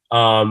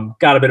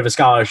 got a bit of a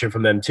scholarship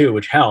from them too,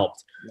 which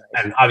helped.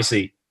 Nice. And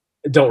obviously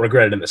don't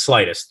regret it in the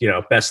slightest,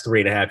 best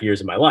 3.5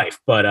 years of my life.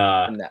 But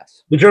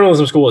the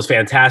journalism school is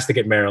fantastic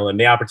at Maryland.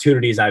 The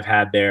opportunities I've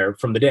had there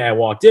from the day I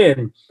walked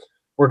in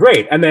were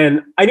great. And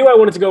then I knew I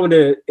wanted to go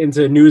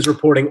into news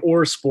reporting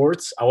or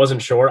sports. I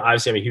wasn't sure.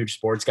 Obviously, I'm a huge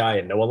sports guy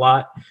and know a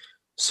lot.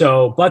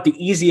 So, but the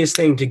easiest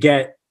thing to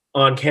get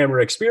on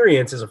camera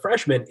experience as a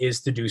freshman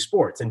is to do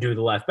sports and do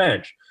the left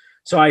bench.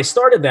 So I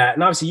started that.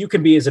 And obviously you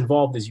can be as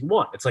involved as you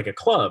want. It's like a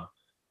club,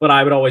 but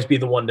I would always be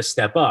the one to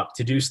step up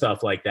to do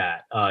stuff like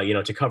that,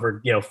 to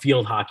cover,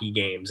 field hockey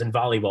games and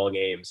volleyball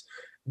games,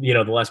 the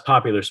less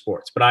popular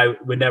sports, but I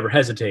would never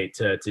hesitate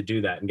to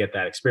do that and get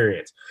that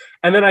experience.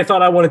 And then I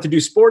thought I wanted to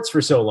do sports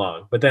for so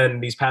long, but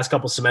then these past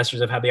couple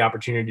semesters I've had the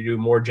opportunity to do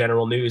more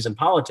general news and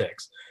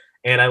politics.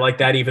 And I like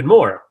that even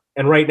more.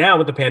 And right now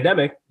with the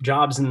pandemic,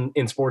 jobs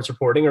in sports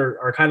reporting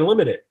are kind of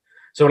limited.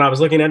 So when I was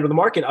looking into the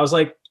market, I was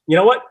like, you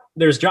know what?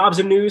 There's jobs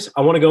in news.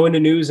 I want to go into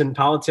news and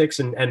politics,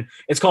 and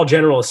it's called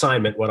general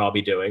assignment, what I'll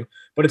be doing.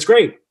 But it's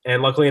great.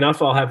 And luckily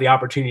enough, I'll have the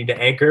opportunity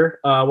to anchor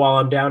while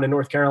I'm down in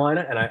North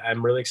Carolina, and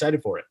I'm really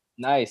excited for it.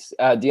 Nice.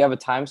 Do you have a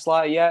time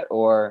slot yet,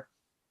 or?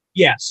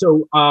 Yeah.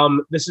 So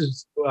this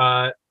is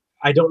I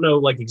don't know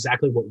like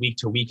exactly what week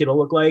to week it'll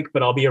look like,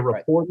 but I'll be a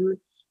reporter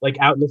like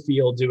out in the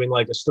field doing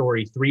like a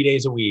story 3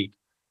 days a week.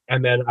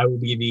 And then I will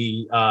be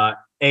the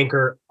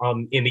anchor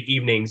in the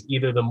evenings,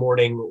 either the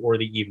morning or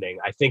the evening.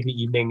 I think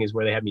the evening is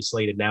where they have me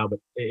slated now, but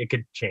it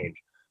could change.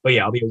 But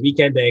yeah, I'll be a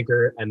weekend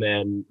anchor and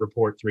then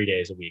report 3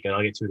 days a week. And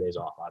I'll get 2 days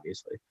off,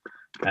 obviously,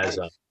 as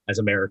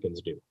Americans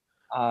do.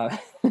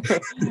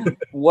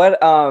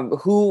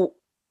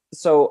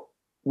 So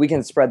we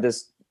can spread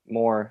this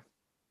more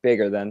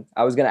bigger then.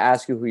 I was going to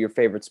ask you who your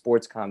favorite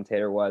sports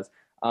commentator was.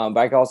 But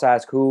I could also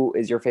ask who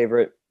is your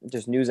favorite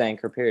just news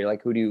anchor period?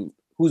 Like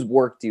whose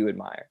work do you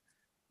admire?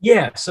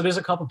 Yeah, so there's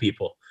a couple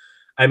people.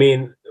 I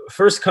mean,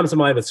 first comes to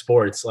mind with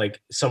sports, like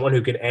someone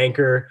who can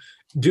anchor,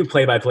 do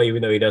play-by-play,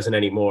 even though he doesn't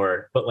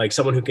anymore, but like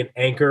someone who can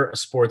anchor a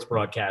sports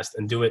broadcast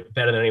and do it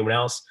better than anyone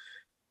else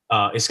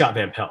is Scott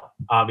Van Pelt.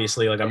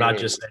 Obviously, like I'm not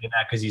just saying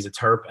that because he's a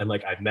Terp and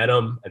like I've met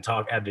him and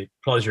had the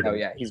pleasure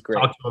to he's great.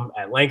 Talk to him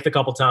at length a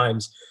couple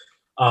times.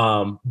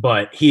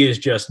 But he is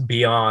just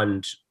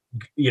beyond,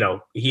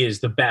 he is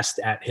the best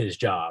at his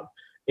job.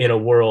 In a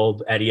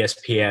world at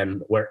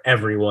ESPN where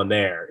everyone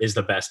there is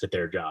the best at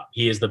their job.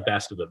 He is the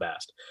best of the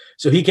best.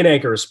 So he can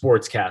anchor a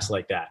sports cast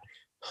like that.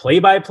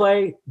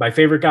 Play-by-play, my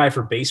favorite guy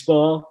for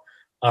baseball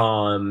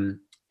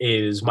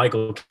is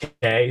Michael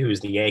Kay, who's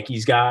the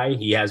Yankees guy.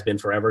 He has been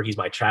forever. He's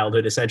my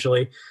childhood,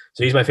 essentially.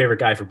 So he's my favorite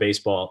guy for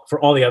baseball.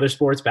 For all the other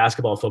sports,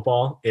 basketball,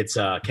 football, it's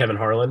Kevin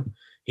Harlan.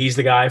 He's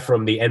the guy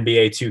from the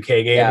NBA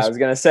 2K games. Yeah, I was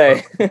going to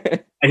say.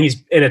 And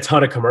he's in a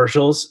ton of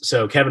commercials.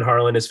 So Kevin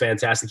Harlan is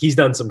fantastic. He's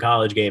done some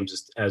college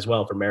games as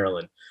well for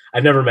Maryland.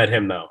 I've never met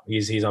him though.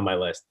 He's on my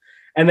list.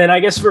 And then I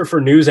guess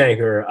for news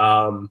anchor,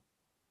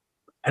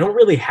 I don't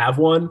really have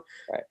one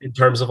in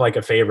terms of like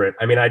a favorite.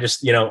 I mean, I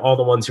just, all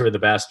the ones who are the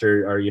best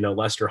are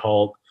Lester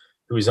Holt,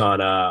 who's on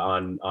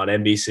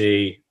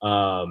NBC.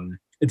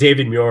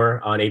 David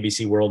Muir on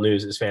ABC World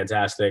News is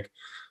fantastic.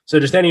 So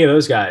just any of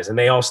those guys, and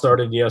they all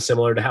started,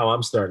 similar to how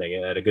I'm starting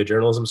at a good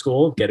journalism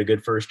school, get a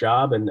good first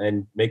job,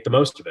 and make the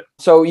most of it.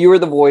 So you were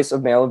the voice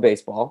of Maryland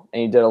baseball,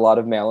 and you did a lot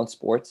of Maryland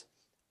sports.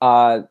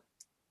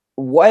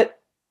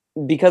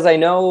 Because I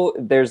know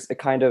there's a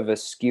kind of a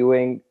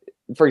skewing.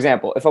 For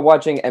example, if I'm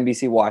watching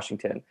NBC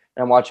Washington and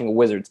I'm watching a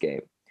Wizards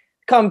game,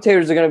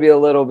 commentators are going to be a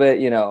little bit,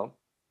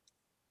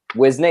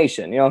 Wiz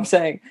Nation. You know what I'm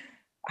saying?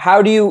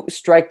 How do you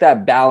strike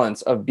that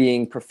balance of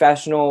being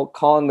professional,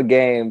 calling the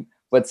game,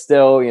 but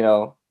still,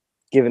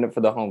 giving it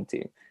for the home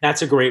team?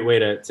 That's a great way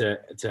to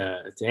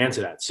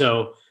answer that.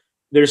 So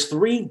there's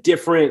 3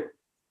 different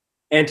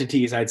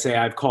entities I'd say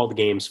I've called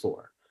games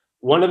for.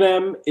 One of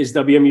them is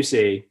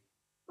WMUC,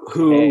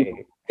 who,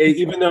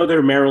 even though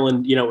they're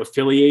Maryland,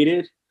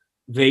 affiliated,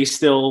 they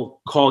still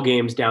call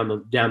games down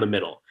the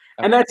middle.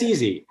 And that's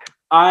easy.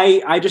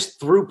 I just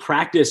through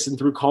practice and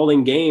through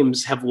calling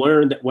games have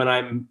learned that when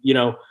I'm,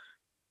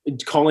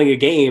 calling a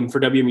game for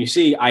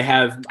WMUC, I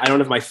don't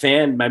have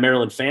my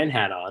Maryland fan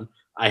hat on.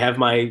 I have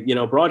my,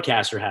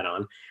 broadcaster hat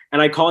on,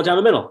 and I call it down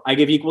the middle. I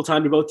give equal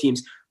time to both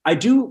teams. I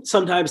do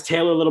sometimes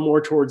tailor a little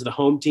more towards the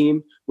home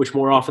team, which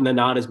more often than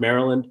not is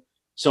Maryland.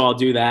 So I'll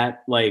do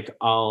that. Like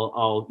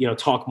I'll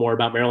talk more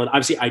about Maryland.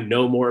 Obviously I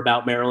know more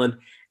about Maryland,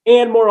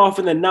 and more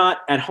often than not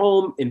at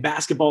home in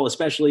basketball,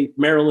 especially,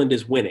 Maryland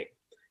is winning.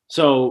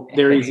 So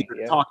they're easier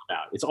to talk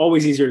about. It's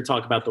always easier to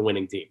talk about the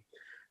winning team.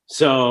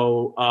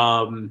 So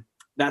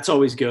that's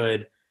always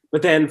good.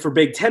 But then for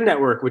Big Ten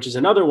Network, which is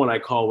another one I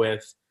call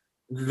with,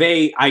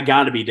 I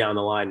got to be down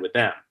the line with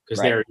them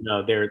because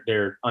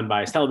they're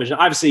unbiased television.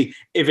 Obviously,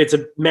 if it's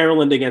a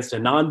Maryland against a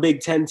non-Big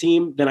Ten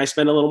team, then I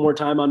spend a little more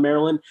time on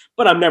Maryland,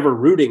 but I'm never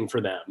rooting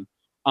for them.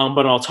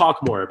 But I'll talk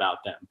more about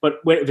them. But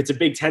if it's a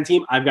Big Ten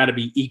team, I've got to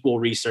be equal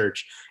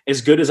research.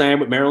 As good as I am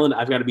with Maryland,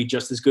 I've got to be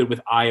just as good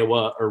with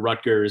Iowa or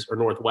Rutgers or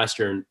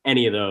Northwestern,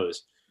 any of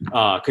those,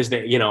 because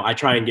I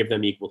try and give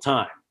them equal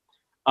time.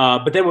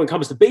 But then when it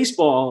comes to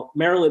baseball,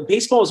 Maryland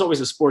baseball is always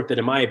a sport that,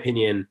 in my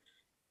opinion,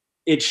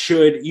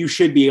 you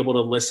should be able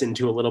to listen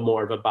to a little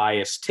more of a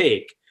biased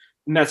take,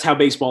 and that's how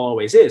baseball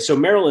always is. So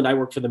Maryland, I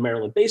work for the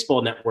Maryland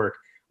Baseball Network.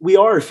 We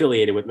are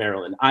affiliated with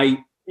Maryland.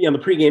 The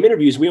pregame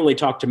interviews, we only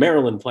talk to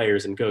Maryland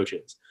players and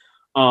coaches.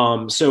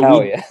 We'll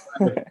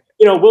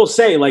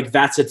say like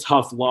that's a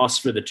tough loss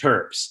for the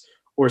Terps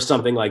or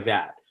something like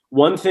that.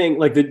 One thing,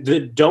 like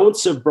the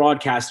don'ts of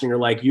broadcasting are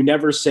like, you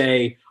never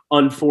say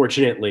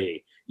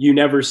unfortunately. You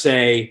never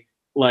say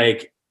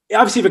like,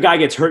 obviously if a guy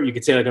gets hurt, you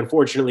could say like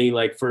unfortunately,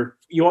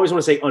 you always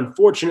want to say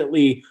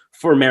unfortunately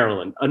for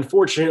Maryland,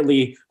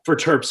 unfortunately for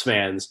Terps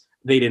fans,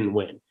 they didn't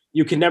win.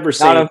 You can never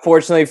say not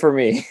unfortunately for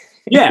me.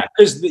 Yeah,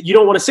 because you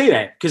don't want to say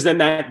that because then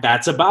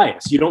that's a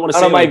bias. You don't want to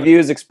say my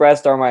views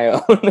expressed are my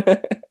own.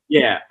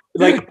 Yeah,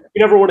 like you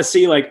never want to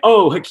see like,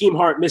 oh, Hakeem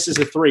Hart misses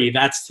a 3.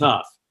 That's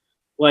tough.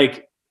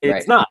 Like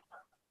it's not.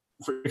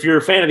 If you're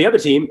a fan of the other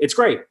team, it's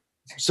great.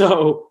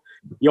 So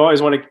you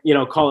always want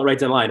to call it right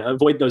down the line.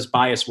 Avoid those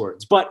bias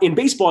words. But in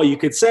baseball, you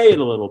could say it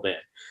a little bit.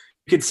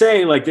 You could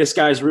say like, this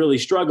guy's really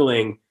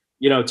struggling.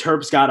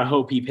 Terps got to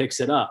hope he picks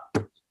it up,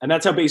 and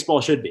that's how baseball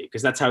should be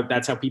because that's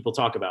how people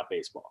talk about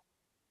baseball.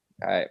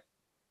 All right.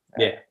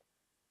 Yeah.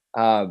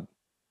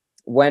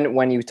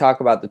 When you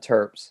talk about the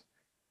Terps,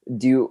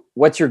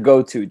 what's your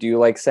go-to? Do you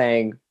like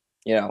saying,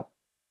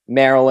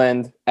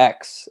 Maryland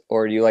X,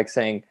 or do you like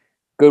saying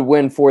good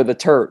win for the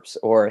Terps,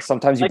 or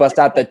sometimes you bust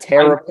out the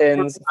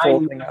Terrapins? I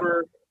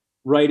never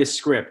write a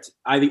script.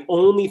 The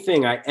only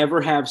thing I ever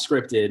have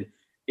scripted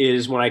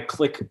is when I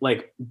click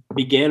like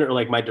begin, or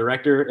like my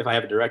director, if I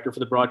have a director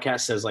for the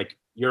broadcast, says like,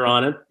 you're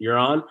on,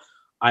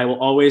 I will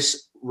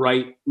always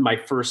write my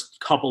first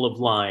couple of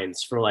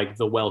lines for like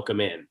the welcome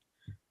in.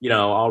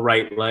 I'll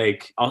write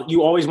like,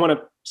 you always want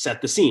to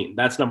set the scene.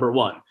 That's number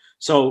one.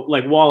 So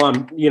like while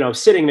I'm,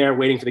 sitting there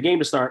waiting for the game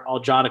to start, I'll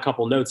jot a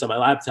couple notes on my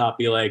laptop,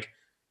 be like,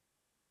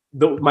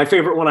 my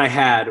favorite one I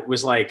had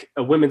was like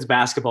a women's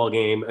basketball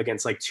game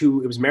against like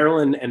it was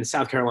Maryland and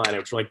South Carolina,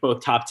 which were like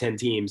both top 10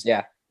 teams. Yeah.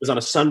 It was on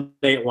a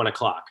Sunday at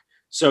 1:00.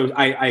 So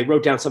I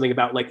wrote down something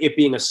about like it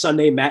being a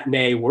Sunday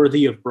matinee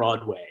worthy of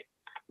Broadway.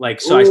 Like,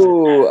 so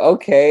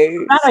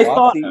I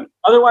thought,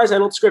 otherwise I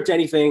don't script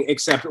anything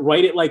except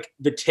write it like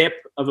the tip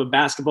of a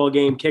basketball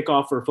game,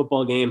 kickoff for a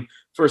football game,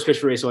 first pitch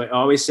for Raceway. I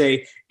always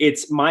say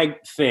it's my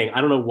thing.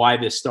 I don't know why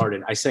this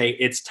started. I say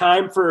it's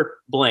time for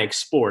blank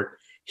sport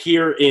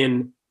here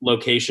in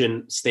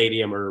location,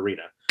 stadium, or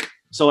arena.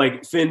 So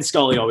like Finn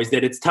Scully always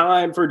did, it's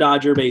time for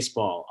Dodger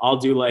baseball. I'll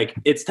do like,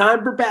 it's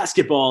time for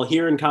basketball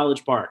here in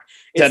College Park.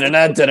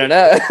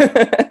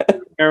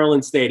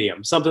 Maryland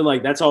Stadium, something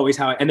like that's always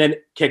how and then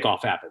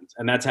kickoff happens,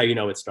 and that's how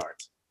it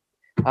starts.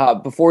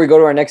 Before we go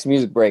to our next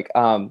music break,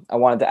 I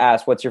wanted to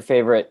ask, what's your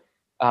favorite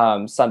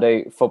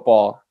Sunday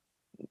football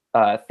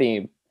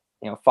theme?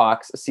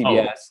 Fox,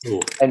 CBS,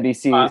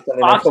 NBC.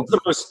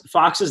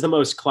 Fox is the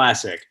most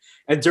classic.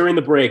 And during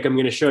the break, I'm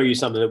going to show you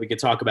something that we could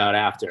talk about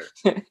after.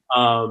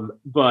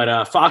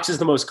 But Fox is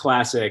the most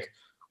classic.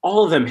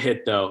 All of them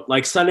hit though.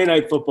 Like Sunday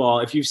Night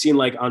Football. If you've seen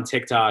like on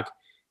TikTok,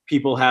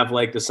 people have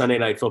like the Sunday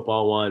Night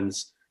Football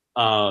ones.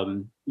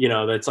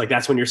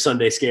 That's when your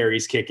Sunday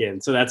scaries kick in.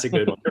 So that's a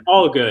good one. They're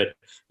all good.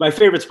 My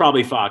favorite's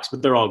probably Fox,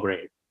 but they're all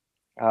great.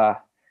 All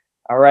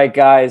right,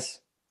 guys,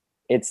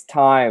 it's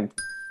time.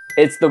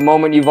 It's the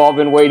moment you've all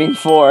been waiting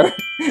for.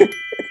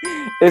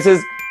 This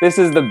is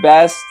the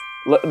best.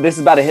 This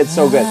is about to hit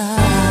so good.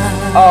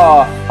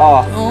 Oh,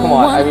 come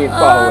on. I mean, wait,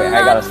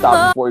 I gotta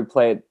stop before we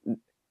play it.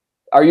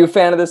 Are you a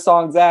fan of this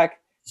song, Zach?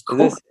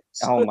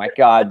 Oh my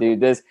God,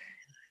 dude!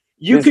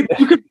 You could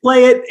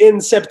play it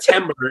in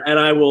September, and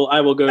I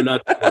will go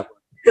nuts.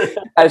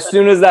 As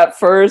soon as that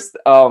first,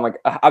 oh my!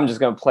 I'm just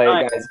gonna play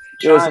it, guys.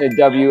 You're listening to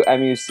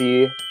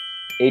WMUC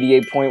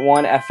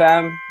 88.1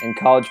 FM in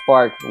College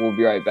Park. We'll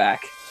be right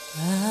back.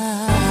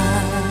 I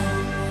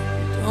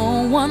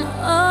don't want a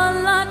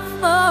lot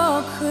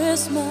for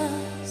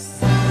Christmas.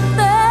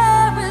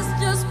 There is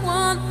just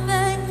one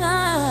thing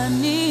I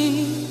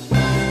need.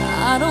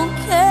 I don't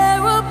care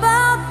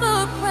about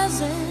the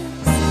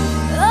presents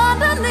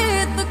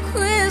underneath the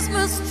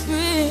Christmas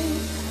tree.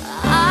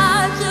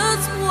 I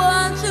just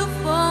want you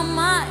for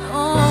my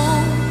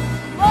own,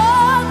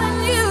 more than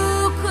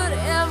you could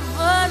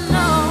ever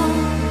know.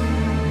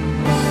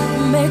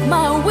 Make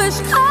my wish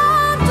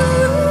come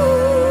true.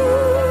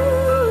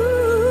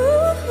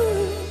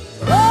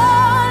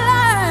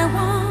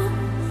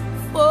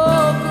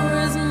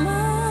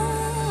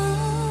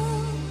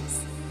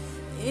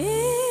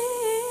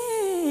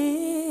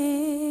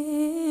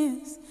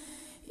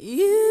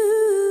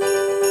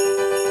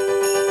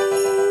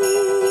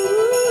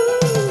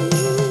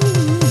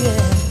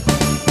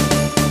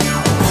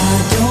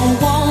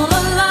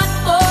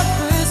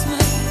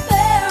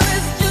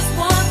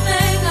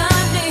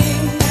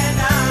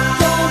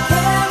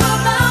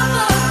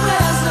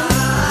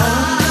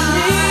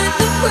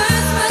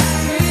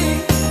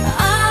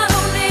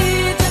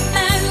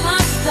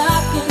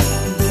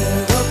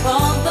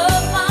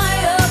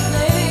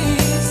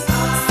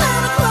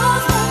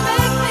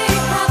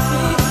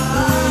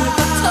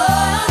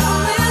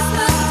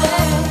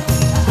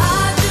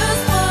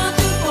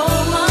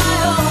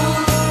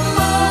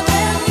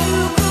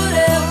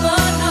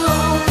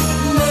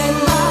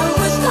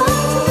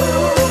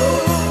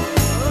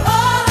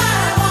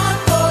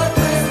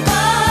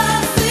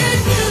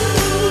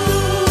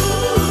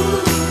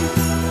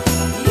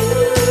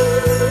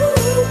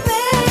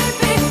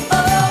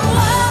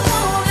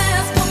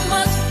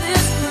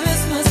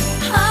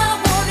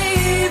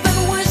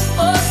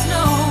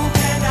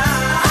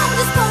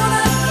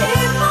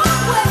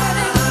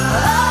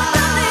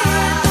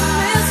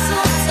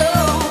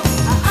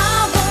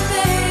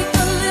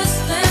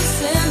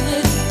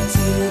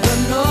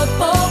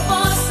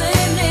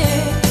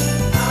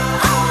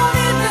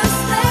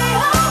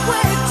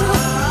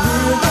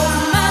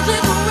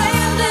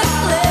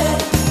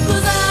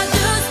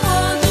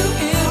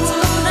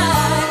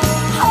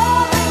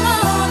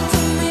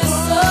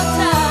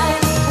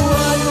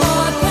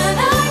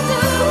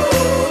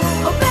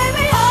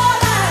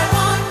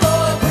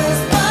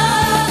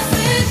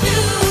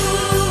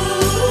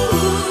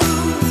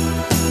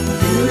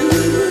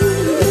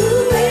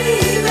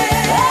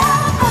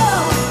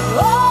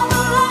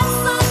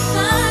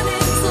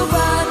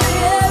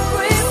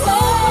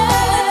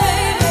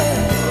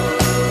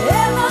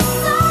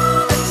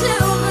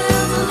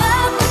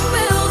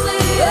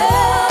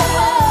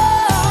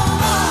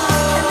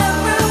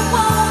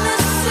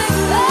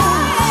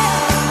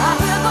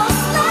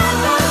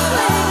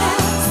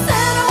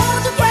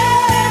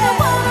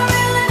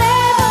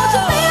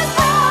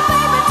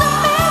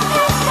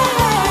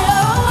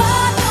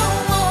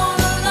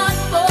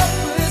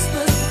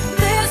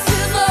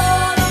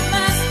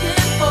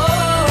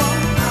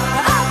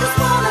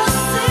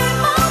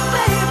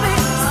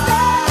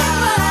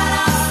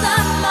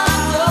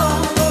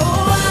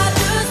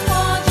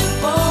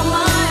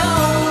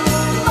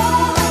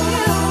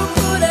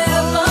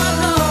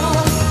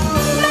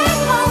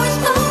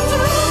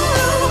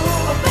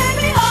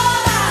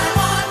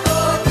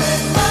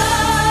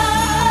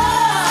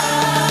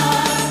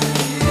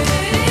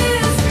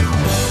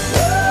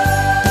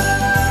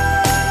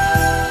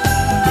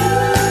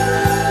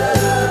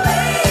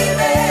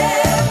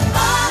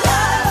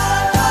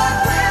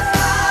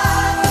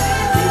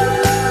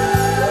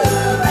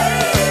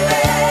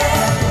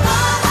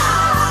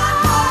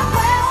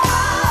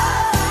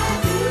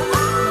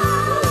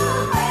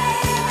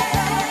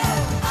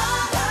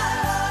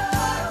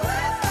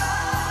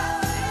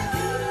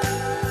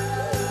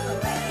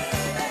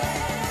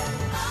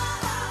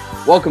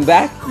 Welcome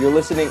back. You're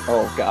listening.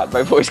 Oh God,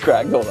 my voice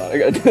cracked. Hold on, I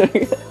gotta do that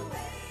again.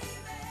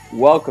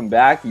 Welcome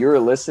back.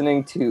 You're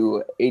listening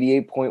to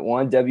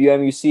 88.1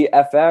 WMUC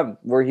FM.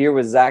 We're here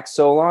with Zach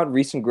Solon,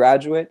 recent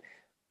graduate,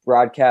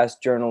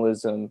 broadcast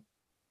journalism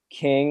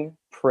king,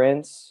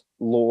 prince,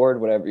 Lord,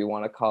 whatever you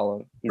want to call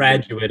him. He's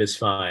Graduate is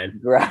fine.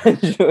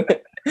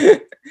 Graduate.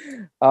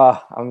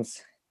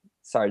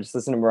 Sorry. Just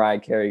listen to Mariah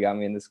Carey got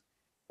me in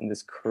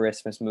this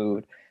Christmas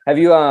mood. Have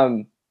you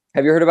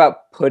heard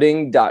about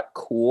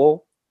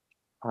pudding.cool?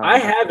 I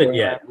haven't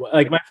yet.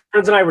 Like my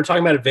friends and I were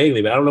talking about it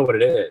vaguely, but I don't know what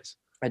it is.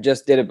 I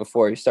just did it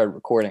before you started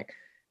recording.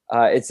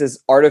 It's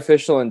this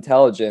artificial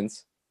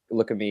intelligence.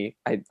 Look at me.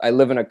 I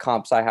live in a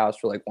comp sci house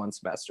for like 1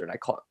 semester, and I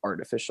call it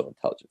artificial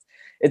intelligence.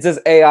 It's this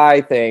AI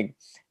thing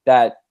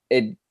that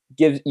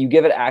you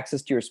give it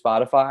access to your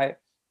Spotify,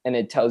 and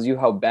it tells you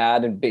how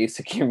bad and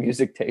basic your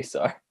music tastes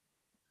are.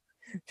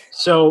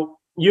 So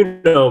you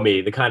know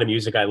me, the kind of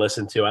music I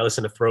listen to. I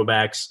listen to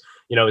throwbacks,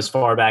 as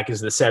far back as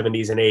the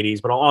 70s and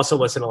 80s, but I'll also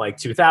listen to like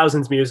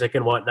 2000s music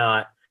and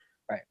whatnot.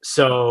 Right.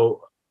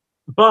 So,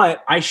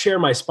 but I share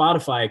my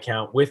Spotify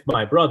account with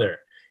my brother,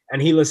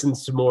 and he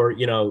listens to more,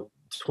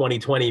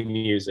 2020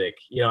 music.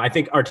 I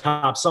think our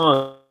top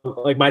song,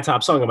 like my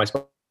top song on my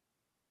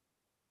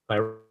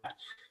Spotify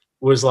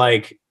was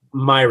like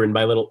Myron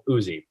by Lil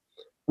Uzi,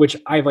 which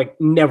I've like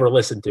never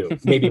listened to,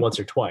 maybe once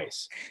or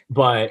twice.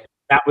 But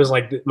that was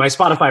like my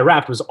Spotify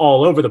Wrapped was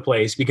all over the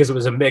place because it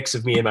was a mix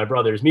of me and my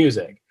brother's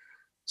music.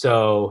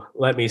 So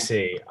let me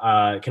see.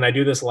 Can I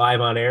do this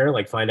live on air?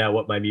 Like find out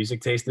what my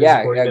music taste is?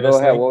 Yeah, go ahead.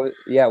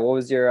 What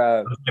was your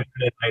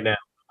right now?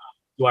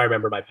 Do I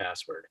remember my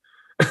password?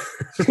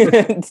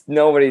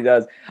 Nobody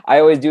does. I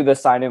always do the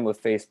sign in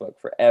with Facebook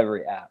for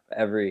every app,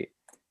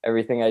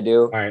 everything I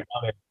do. All right.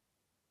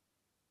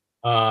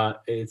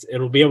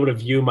 It'll be able to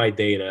view my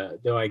data.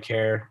 Do I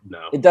care?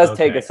 No. It does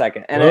take a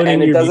second, and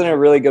it does it in a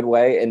really good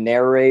way. It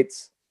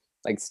narrates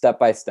like step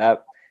by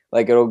step.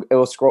 Like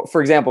it'll scroll.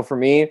 For example, for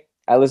me,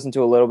 I listened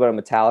to a little bit of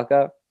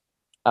Metallica,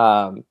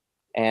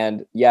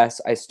 and yes,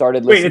 I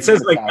started listening. Wait, it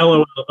says like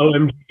LOL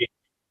OMG.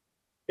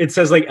 It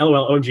says like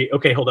LOL OMG.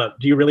 Okay, hold up.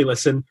 Do you really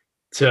listen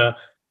to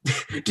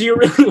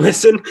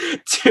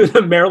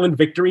the Maryland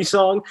Victory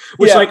song?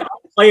 Which like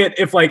I'll play it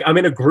if like I'm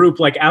in a group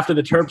like after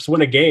the Terps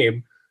win a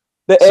game.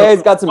 The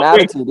AI's got some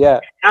attitude,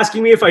 yeah.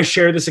 Asking me if I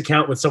share this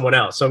account with someone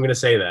else, so I'm going to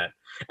say that.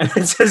 And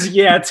it says,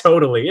 yeah,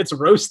 totally. It's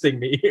roasting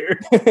me here.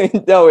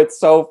 No, it's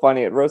so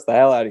funny. It roasts the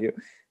hell out of you.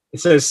 It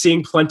says,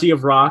 seeing plenty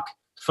of rock,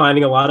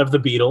 finding a lot of the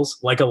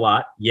Beatles, like a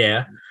lot,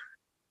 yeah.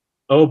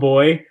 Oh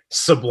boy,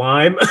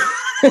 Sublime.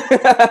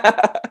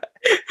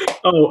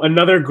 Oh,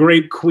 another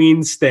great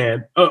Queen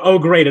stan. Oh,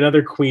 great,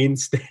 another Queen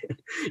stan.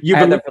 You've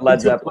been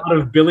listening to a lot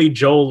of Billy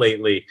Joel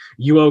lately.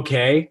 You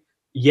okay?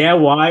 Yeah,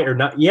 why or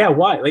not? Yeah,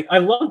 why? Like, I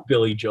love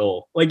Billy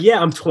Joel. Like, yeah,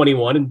 I'm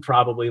 21, and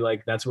probably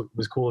like that's what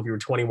was cool if you were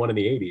 21 in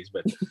the 80s.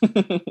 But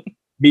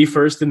Me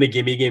First in the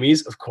Gimme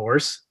Gimmes, of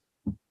course.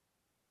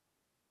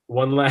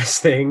 One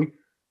last thing,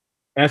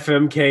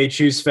 FMK,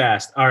 Choose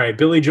Fast. All right,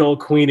 Billy Joel,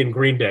 Queen, and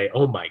Green Day.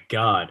 Oh my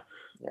God,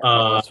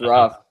 that's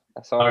rough.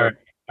 That's hard.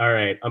 All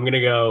right, I'm gonna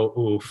go.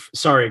 Oof,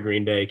 sorry,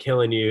 Green Day,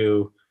 killing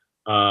you.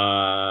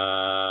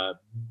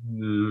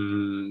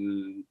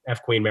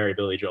 F Queen, Mary,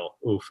 Billy Joel.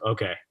 Oof.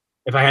 Okay.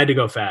 If I had to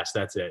go fast,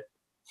 that's it.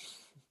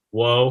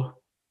 Whoa.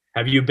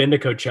 Have you been to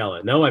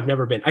Coachella? No, I've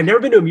never been. I've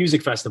never been to a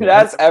music festival.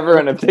 That's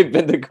everyone if they've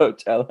been to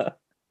Coachella.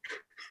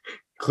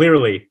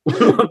 Clearly.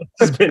 This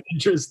has been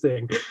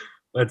interesting.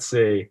 Let's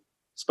see.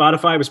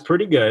 Spotify was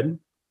pretty good.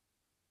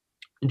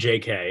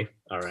 JK.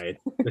 All right.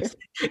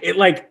 It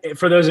like,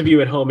 for those of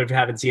you at home, if you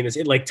haven't seen this,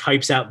 it like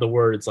types out the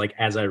words like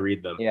as I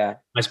read them. Yeah.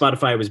 My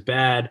Spotify was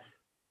bad.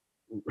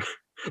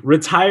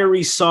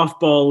 Retiree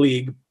Softball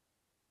League.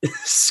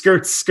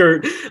 Skirt,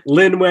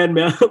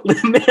 Lin-Manuel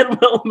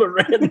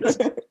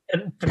Miranda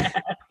and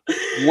bad.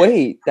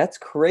 Wait, that's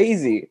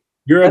crazy.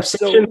 Your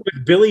obsession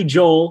with Billy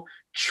Joel,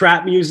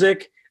 trap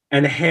music,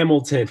 and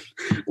Hamilton.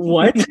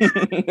 What?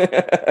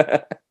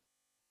 The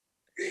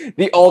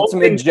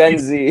ultimate Gen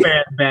Z.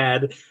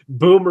 Bad.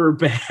 Boomer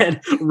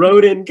bad.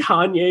 Rodin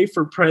Kanye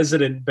for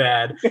president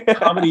bad.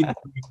 Comedy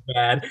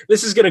bad.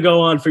 This is going to go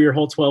on for your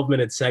whole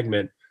 12-minute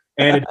segment.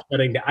 And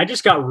I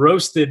just got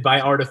roasted by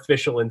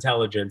artificial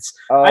intelligence.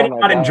 I did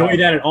not enjoy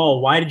that at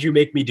all. Why did you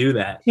make me do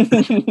that?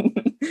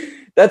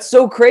 That's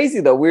so crazy,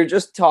 though. We were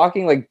just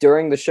talking like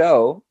during the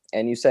show,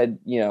 and you said,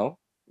 you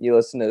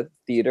listen to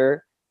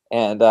theater,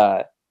 and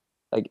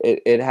like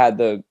it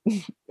had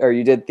or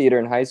you did theater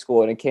in high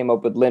school, and it came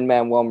up with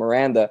Lin-Manuel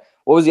Miranda.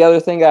 What was the other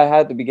thing I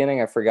had at the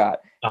beginning? I forgot.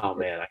 Oh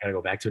man, I gotta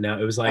go back to it now.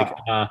 It was like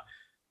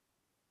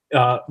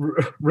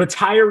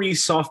retiree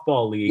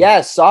softball league.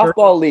 Yes,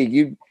 softball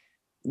league.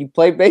 You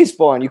play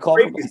baseball and you call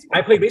for baseball.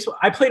 I played baseball.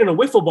 I played in a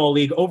wiffle ball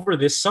league over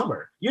this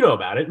summer. You know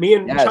about it. Me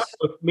and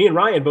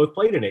Ryan both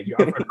played in it.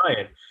 Our friend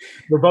Ryan.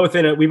 We're both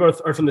in it. We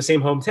both are from the same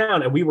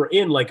hometown, and we were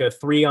in like a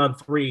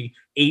 3-on-3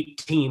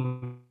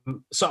 8-team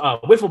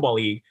wiffle ball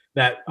league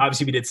that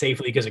obviously we did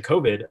safely because of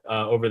COVID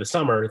over the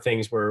summer.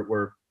 Things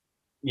were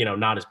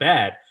not as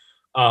bad,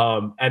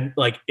 and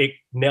like it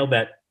nailed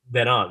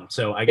that on.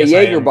 So I guess the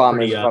Jaeger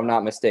Bombers, if I'm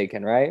not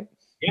mistaken, right?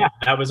 Yeah,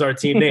 that was our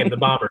team name, the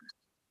Bombers,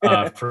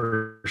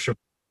 for sure.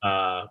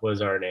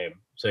 Was our name.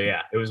 So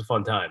yeah, it was a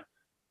fun time.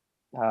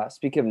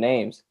 Speaking of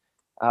names,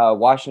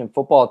 Washington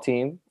football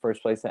team,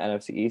 first place in the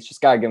NFC East. Just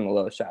gotta give them a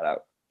little shout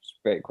out.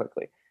 very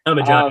quickly. I'm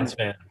a Giants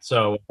fan,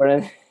 so.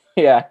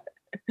 Yeah.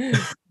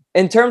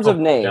 In terms of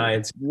names,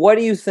 Giants. what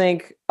do you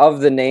think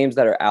of the names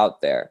that are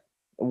out there?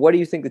 What do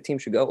you think the team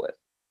should go with?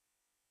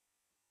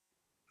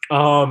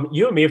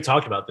 You and me have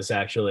talked about this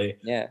actually.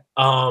 Yeah.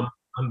 I'm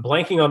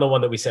blanking on the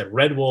one that we said.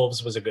 Red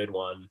Wolves was a good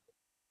one.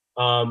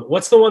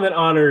 What's the one that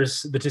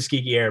honors the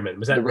Tuskegee Airmen?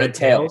 Was that The Red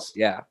Tails?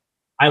 Yeah.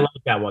 I like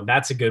that one.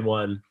 That's a good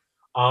one.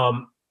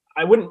 I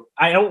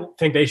don't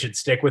think they should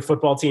stick with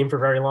football team for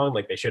very long.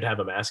 Like they should have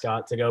a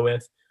mascot to go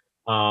with.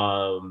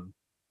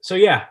 So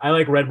yeah, I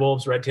like Red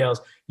Wolves, Red Tails.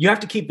 You have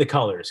to keep the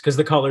colors because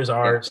the colors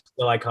are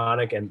still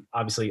iconic, and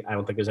obviously, I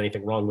don't think there's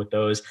anything wrong with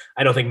those.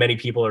 I don't think many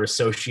people are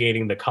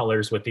associating the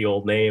colors with the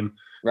old name.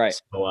 Right.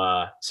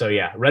 So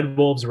yeah, Red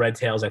Wolves, Red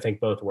Tails, I think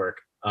both work.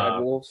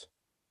 Red Wolves.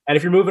 And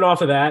if you're moving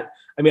off of that,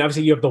 I mean,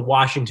 obviously you have the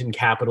Washington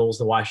Capitals,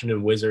 the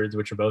Washington Wizards,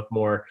 which are both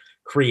more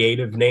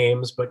creative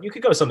names, but you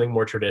could go something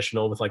more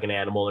traditional with like an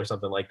animal or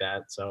something like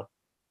that. So.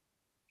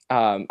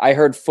 I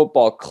heard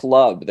football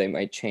club. They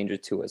might change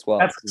it to as well.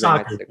 That's a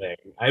soccer thing.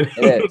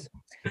 It is.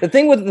 The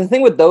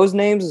thing with those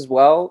names as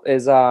well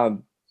is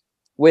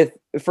with,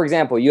 for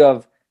example, you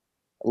have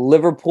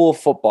Liverpool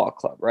Football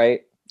Club,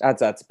 right?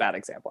 That's a bad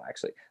example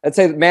actually. Let's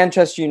say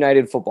Manchester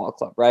United Football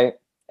Club, right?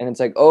 And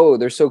it's like, oh,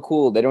 they're so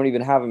cool. They don't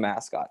even have a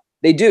mascot.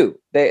 They do.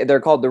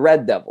 They're called the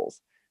Red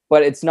Devils,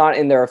 but it's not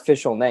in their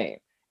official name.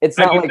 It's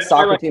not like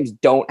soccer teams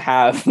don't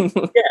have.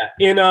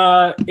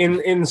 Yeah,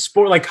 in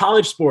sport, like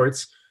college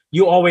sports,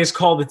 you always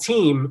call the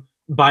team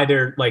by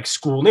their like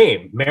school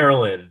name,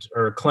 Maryland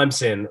or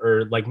Clemson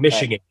or like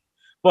Michigan.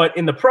 Right. But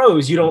in the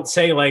pros, you don't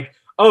say like,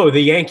 oh,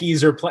 the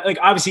Yankees are playing. Like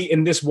obviously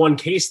in this one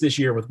case this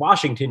year with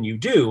Washington, you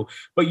do,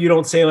 but you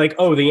don't say like,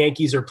 oh, the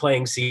Yankees are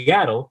playing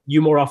Seattle.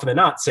 You more often than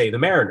not say the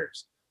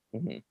Mariners.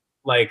 Mm-hmm.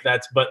 Like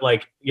that's, but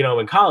like, you know,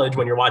 in college,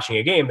 when you're watching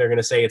a game, they're going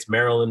to say it's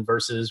Maryland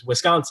versus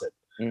Wisconsin.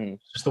 Mm-hmm.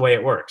 Just the way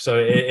it works. So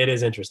it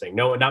is interesting.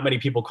 No, not many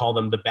people call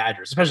them the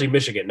Badgers, especially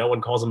Michigan. No one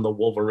calls them the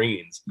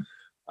Wolverines.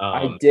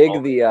 I dig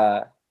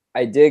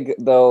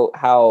though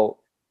how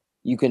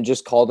you can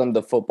just call them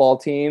the football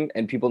team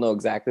and people know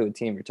exactly what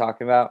team you're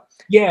talking about.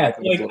 Yeah,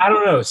 like I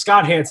don't know.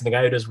 Scott Hansen, the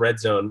guy who does Red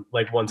Zone,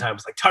 like one time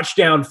was like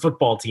touchdown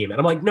football team. And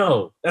I'm like,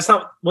 no, that's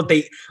not what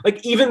they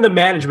like. Even the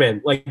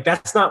management, like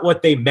that's not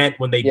what they meant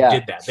when they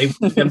did that. They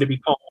want them to be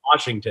called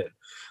Washington.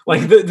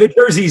 Like the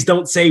jerseys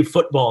don't say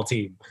football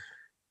team.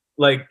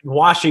 Like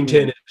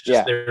Washington is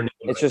just their name.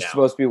 It's just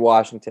supposed to be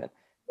Washington.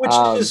 Which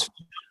is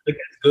like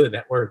that's good.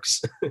 That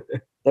works.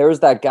 There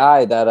was that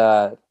guy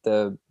that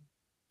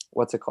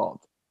what's it called?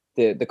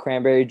 The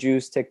cranberry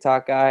juice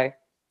TikTok guy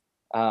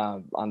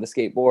on the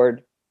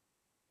skateboard.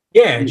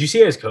 Yeah, did you see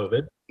he has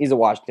COVID? He's a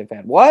Washington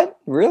fan. What?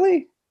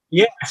 Really?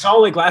 Yeah, I saw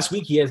like last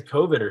week he has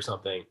COVID or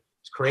something.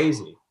 It's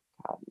crazy.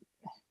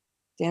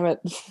 Damn it.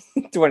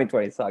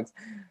 2020 sucks.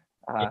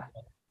 I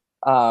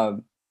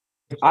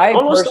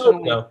almost personally,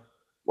 over, though.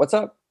 What's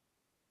up?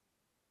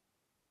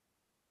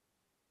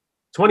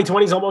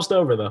 2020 is almost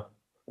over though.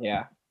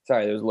 Yeah.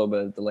 Sorry, there was a little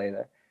bit of delay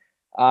there.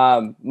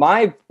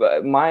 My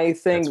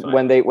thing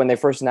when they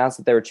first announced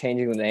that they were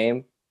changing the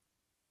name,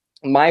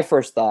 my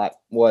first thought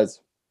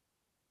was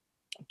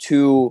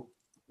to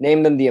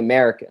name them the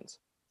Americans,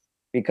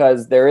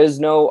 because there is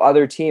no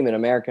other team in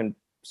American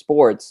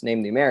sports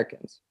named the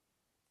Americans,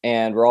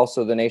 and we're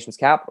also the nation's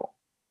capital.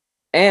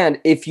 And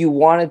if you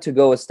wanted to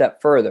go a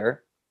step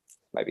further,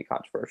 might be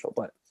controversial,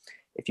 but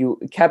if you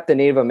kept the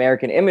Native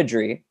American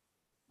imagery,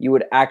 you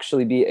would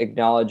actually be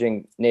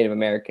acknowledging Native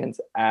Americans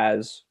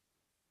as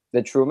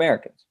the true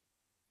Americans.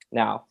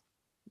 Now,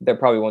 they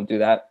probably won't do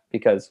that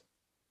because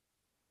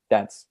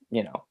that's,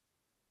 you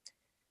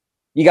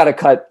got to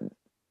cut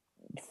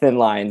thin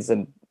lines,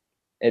 and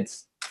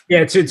it's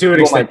to an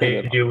extent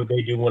they do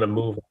want to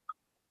move.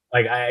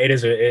 Like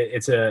it's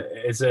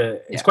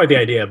quite the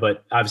idea,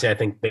 but obviously I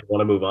think they want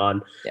to move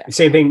on. Yeah.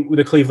 Same thing with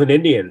the Cleveland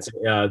Indians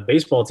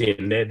baseball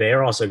team. They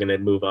are also going to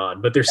move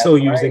on, but they're still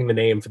using the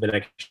name for the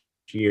next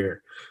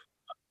year.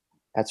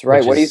 That's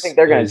right. What do you think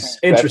they're going to do?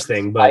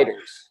 Interesting, but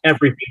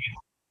everything.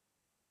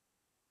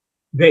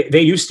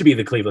 They used to be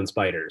the Cleveland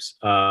Spiders.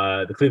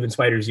 The Cleveland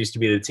Spiders used to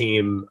be the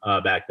team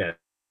back then.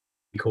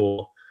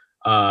 Cool.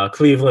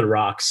 Cleveland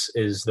Rocks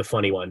is the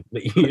funny one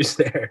that you use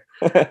there.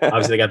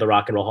 Obviously, they got the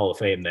Rock and Roll Hall of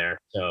Fame there.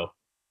 So,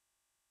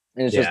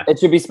 and it's just it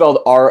should be spelled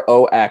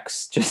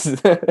ROX.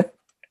 Just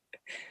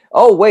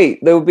oh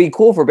wait, that would be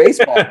cool for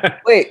baseball.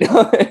 Wait,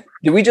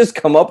 did we just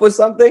come up with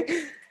something?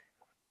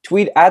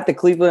 Tweet at the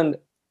Cleveland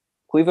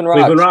Rocks.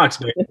 Cleveland Rocks,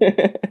 man.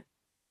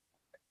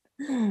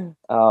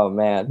 Oh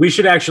man, we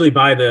should actually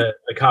buy the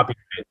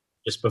copyright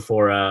just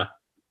before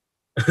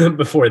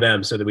before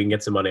them, so that we can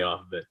get some money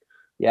off of it.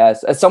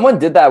 Yes, someone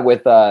did that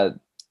with the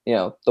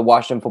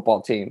Washington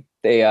football team.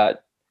 They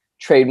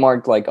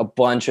trademarked like a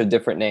bunch of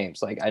different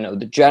names. Like I know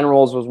the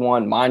Generals was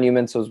one,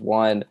 Monuments was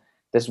one.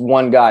 This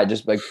one guy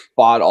just like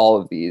bought all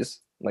of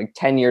these like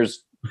 10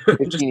 years,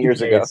 15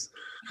 years ago.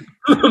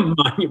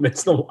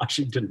 Monuments, the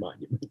Washington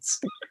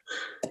Monuments.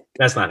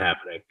 That's not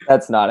happening.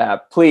 That's not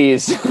happening.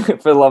 Please,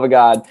 for the love of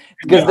God,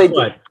 because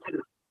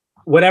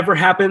whatever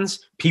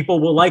happens, people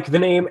will like the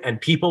name and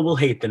people will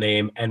hate the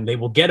name, and they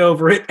will get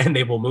over it and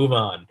they will move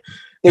on.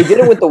 They did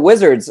it with the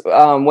Wizards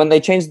when they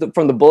changed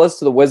from the Bullets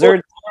to the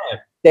Wizards.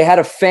 They had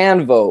a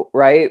fan vote,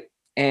 right?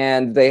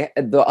 And the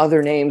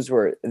other names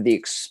were the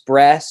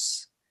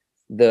Express,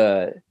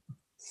 the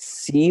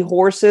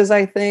Seahorses,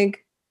 I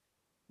think.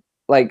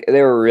 Like,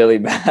 they were really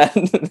bad.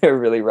 They were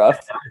really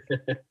rough.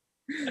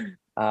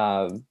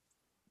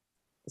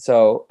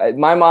 So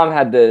my mom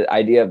had the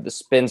idea of the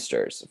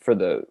Spinsters for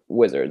the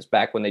Wizards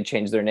back when they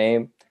changed their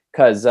name,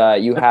 because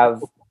you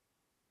have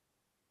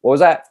what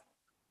was that?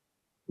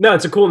 No,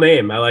 it's a cool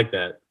name. I like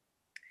that.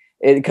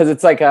 Because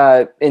it's like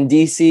in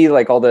DC,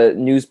 like all the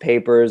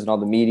newspapers and all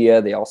the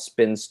media, they all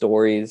spin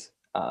stories.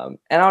 And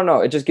I don't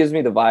know, it just gives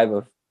me the vibe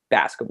of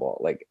basketball.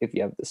 Like if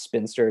you have the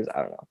Spinsters,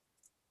 I don't know.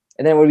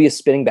 And then would it be a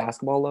spinning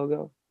basketball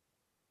logo?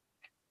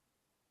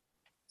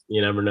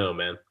 You never know,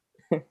 man.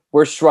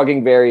 We're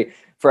shrugging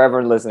for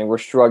everyone listening, we're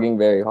shrugging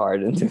very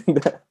hard and doing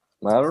that.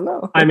 I don't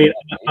know. I mean,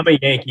 I'm a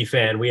Yankee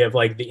fan. We have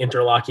like the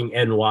interlocking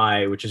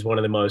NY, which is one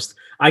of the most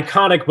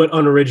iconic but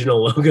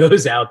unoriginal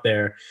logos out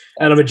there.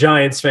 And I'm a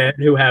Giants fan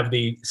who have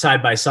the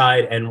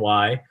side-by-side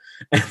NY.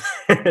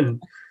 And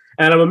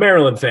I'm a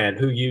Maryland fan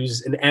who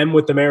use an M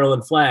with the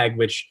Maryland flag,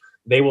 which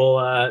they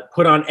will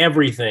put on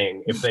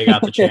everything if they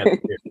got the chance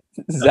to.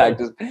 Zach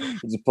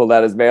just pulled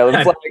out his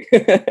Maryland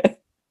flag.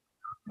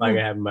 Like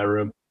I have in my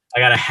room. I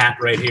got a hat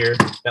right here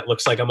that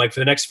looks like I'm like, for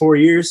the next 4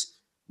 years,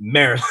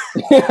 Maryland.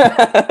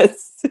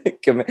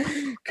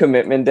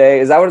 Commitment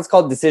day. Is that what it's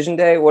called? Decision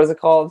day? What is it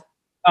called?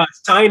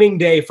 Signing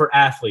day for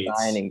athletes.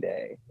 Signing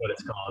day. What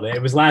it's called. It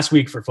was last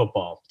week for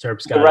football.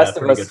 Terps got the rest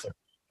of us,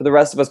 for the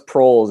rest of us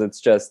proles, it's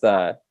just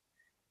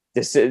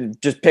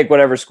pick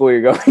whatever school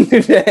you're going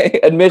to today.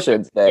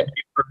 Admissions day.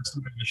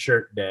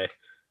 Shirt day.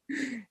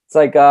 It's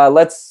like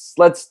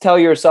let's tell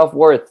your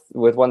self-worth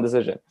with one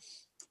decision.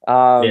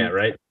 Yeah,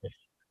 right.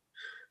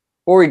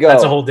 Before we go,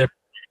 that's a whole different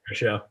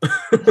show.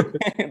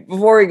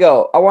 Before we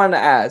go, I wanted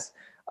to ask,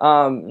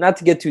 not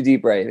to get too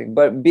deep or anything,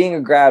 but being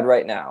a grad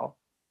right now,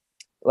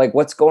 like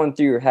what's going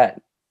through your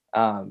head?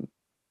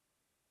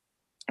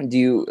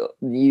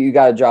 You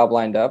got a job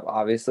lined up,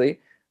 obviously,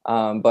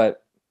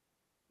 but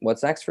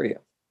what's next for you?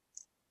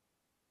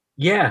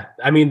 Yeah,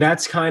 I mean,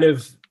 that's kind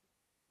of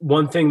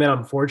one thing that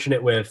I'm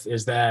fortunate with,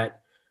 is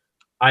that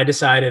I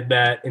decided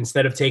that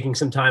instead of taking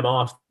some time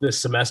off this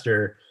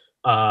semester,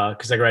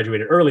 because I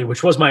graduated early,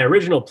 which was my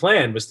original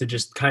plan, was to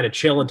just kind of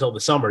chill until the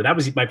summer. That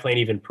was my plan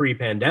even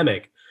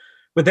pre-pandemic.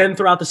 But then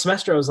throughout the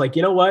semester, I was like,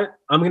 you know what?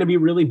 I'm going to be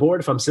really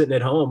bored if I'm sitting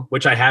at home,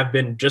 which I have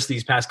been just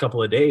these past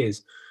couple of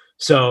days.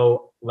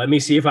 So let me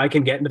see if I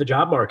can get into the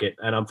job market.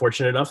 And I'm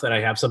fortunate enough that I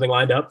have something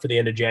lined up for the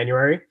end of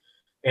January,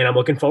 and I'm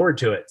looking forward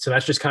to it. So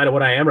that's just kind of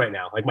what I am right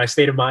now. Like, my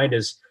state of mind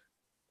is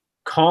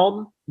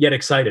calm yet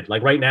excited.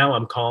 Like right now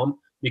I'm calm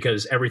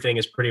because everything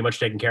is pretty much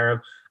taken care of.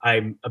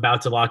 I'm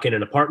about to lock in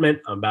an apartment.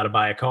 I'm about to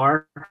buy a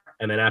car.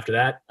 And then after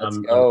that,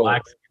 I'm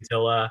relaxed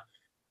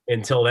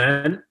until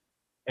then.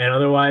 And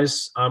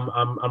otherwise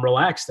I'm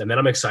relaxed. And then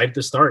I'm excited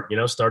to start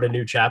a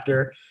new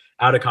chapter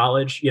out of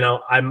college.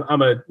 I'm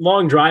a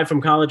long drive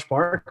from College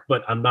Park,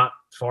 but I'm not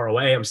far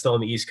away. I'm still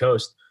on the East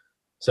Coast.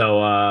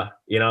 So,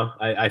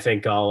 I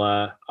think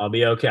I'll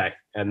be okay.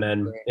 And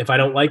then if I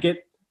don't like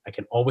it, I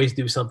can always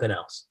do something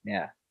else.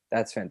 Yeah,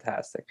 that's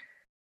fantastic.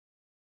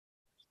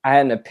 I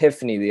had an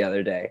epiphany the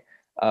other day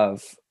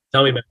of.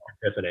 Tell me about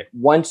your epiphany.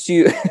 Once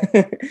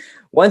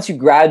you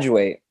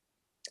graduate,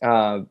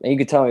 and you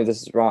could tell me if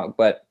this is wrong,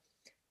 but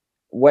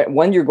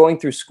when you're going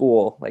through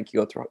school, like you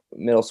go through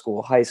middle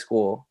school, high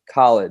school,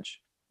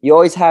 college, you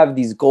always have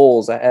these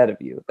goals ahead of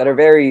you that are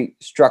very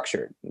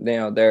structured.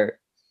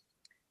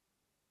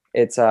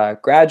 It's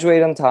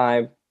graduate on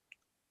time,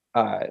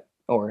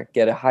 or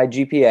get a high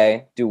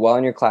GPA, do well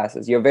in your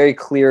classes. You have very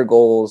clear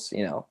goals,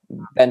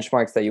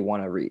 benchmarks that you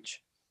want to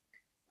reach.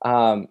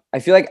 I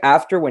feel like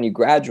when you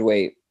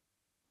graduate,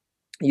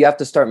 you have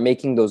to start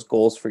making those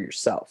goals for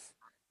yourself.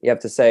 You have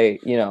to say,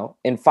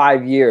 in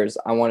 5 years,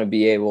 I want to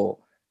be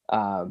able,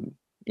 for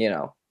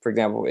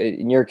example,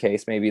 in your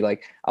case, maybe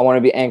like I want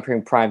to be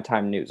anchoring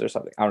primetime news or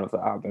something. I don't know if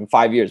that'll happen in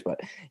 5 years, but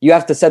you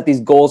have to set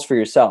these goals for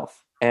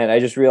yourself. And I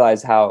just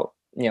realized how,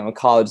 in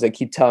college, they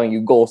keep telling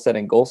you goal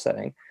setting.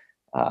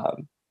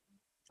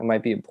 It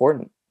might be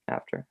important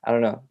after. I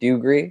don't know. Do you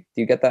agree?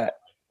 Do you get that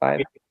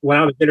vibe? When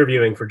I was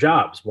interviewing for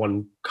jobs,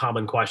 one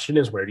common question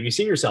is, where do you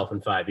see yourself in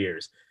 5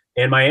 years?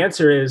 And my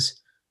answer is,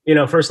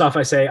 first off,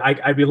 I say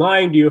I'd be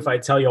lying to you if I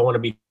tell you I want to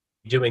be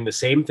doing the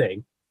same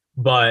thing.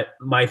 But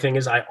my thing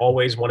is, I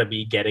always want to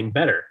be getting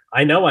better.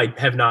 I know I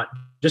have not,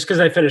 just because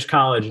I finished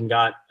college and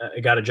got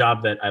a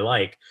job that I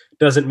like,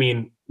 doesn't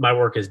mean my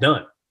work is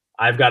done.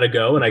 I've got to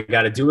go and I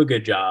got to do a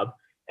good job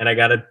and I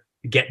got to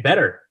get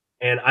better.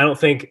 And I don't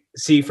think,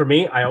 for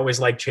me, I always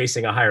like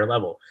chasing a higher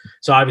level.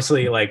 So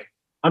obviously, like,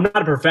 I'm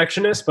not a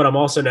perfectionist, but I'm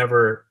also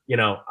never,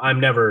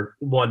 I'm never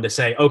one to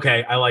say,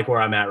 okay, I like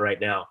where I'm at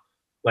right now.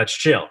 Let's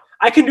chill.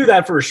 I can do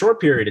that for a short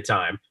period of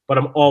time, but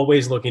I'm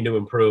always looking to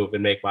improve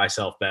and make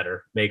myself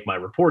better, make my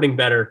reporting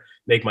better,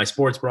 make my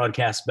sports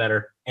broadcasts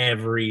better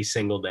every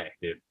single day,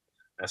 dude.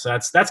 So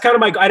that's kind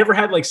of I never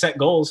had like set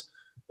goals.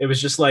 It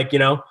was just like,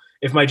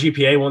 if my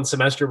GPA one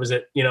semester was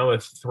at, a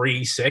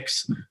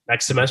 3.6,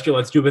 next semester,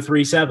 let's do a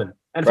 3.7.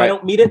 And if I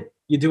don't meet it,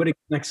 you do it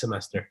next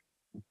semester.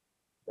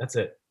 That's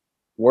it.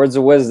 Words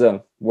of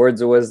wisdom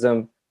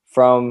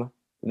from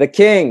the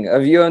king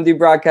of UMD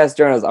broadcast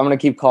journalists. I'm going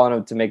to keep calling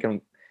him to make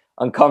him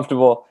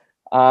uncomfortable.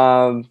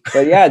 But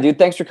yeah, dude,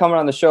 thanks for coming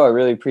on the show. I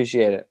really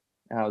appreciate it.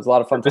 It was a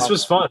lot of fun. This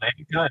was fun.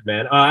 Anytime,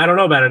 man. I don't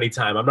know about any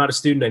time. I'm not a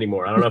student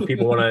anymore. I don't know if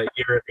people want to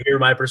hear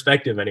my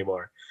perspective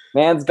anymore.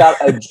 Man's got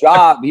a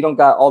job. He don't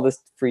got all this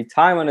free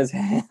time on his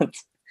hands.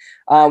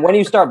 When do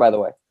you start, by the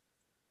way?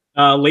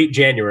 Late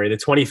January. The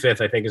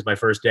 25th, I think, is my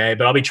first day.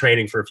 But I'll be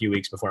training for a few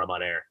weeks before I'm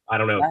on air. I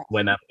don't know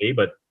when that will be,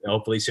 but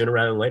hopefully sooner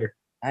rather than later.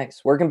 Nice.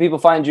 Where can people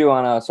find you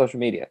on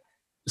social media?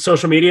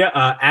 Social media,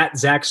 at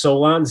Zach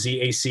Solon,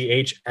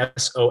 ZACHSOLON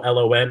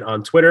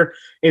on Twitter.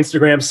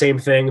 Instagram, same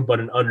thing,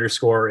 but an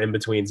underscore in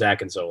between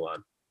Zach and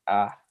Solon.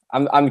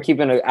 I'm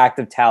keeping an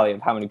active tally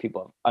of how many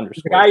people have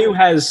underscore. The guy who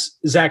has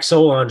Zach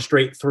Solon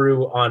straight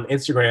through on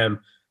Instagram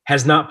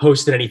has not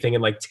posted anything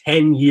in like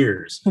 10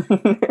 years.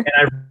 And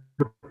I've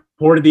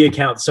reported the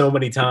account so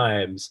many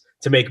times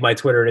to make my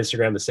Twitter and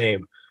Instagram the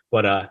same.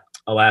 But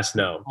alas,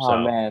 no. Oh,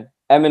 man.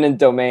 Eminent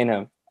domain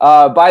him.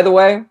 By the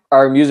way,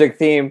 our music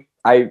theme,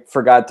 I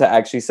forgot to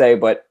actually say,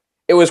 but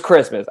it was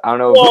Christmas. I don't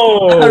know.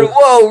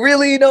 Whoa,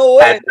 really? No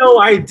way. I had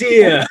no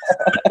idea.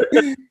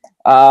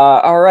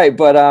 All right,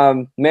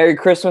 but Merry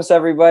Christmas,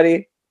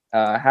 everybody.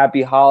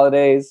 Happy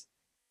holidays.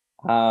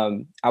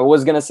 I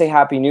was gonna say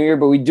Happy New Year,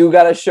 but we do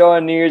got a show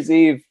on New Year's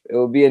Eve. It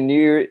will be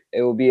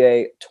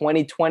a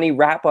 2020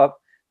 wrap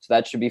up, so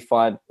that should be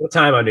fun. What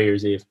time on New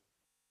Year's Eve?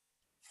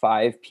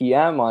 5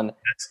 p.m. on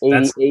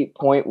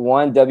 88.1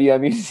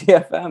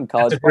 WMUC FM.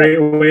 That's a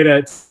great way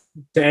to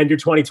end your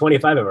 2020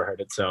 if I've ever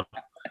heard it. So,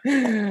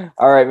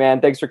 all right,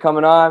 man. Thanks for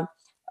coming on.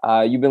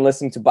 You've been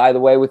listening to By the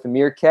Way with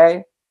Amir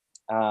K.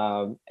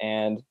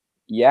 And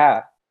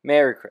yeah,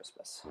 Merry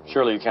Christmas.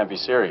 Surely you can't be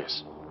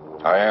serious.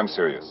 I am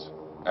serious.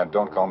 And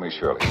don't call me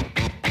Shirley.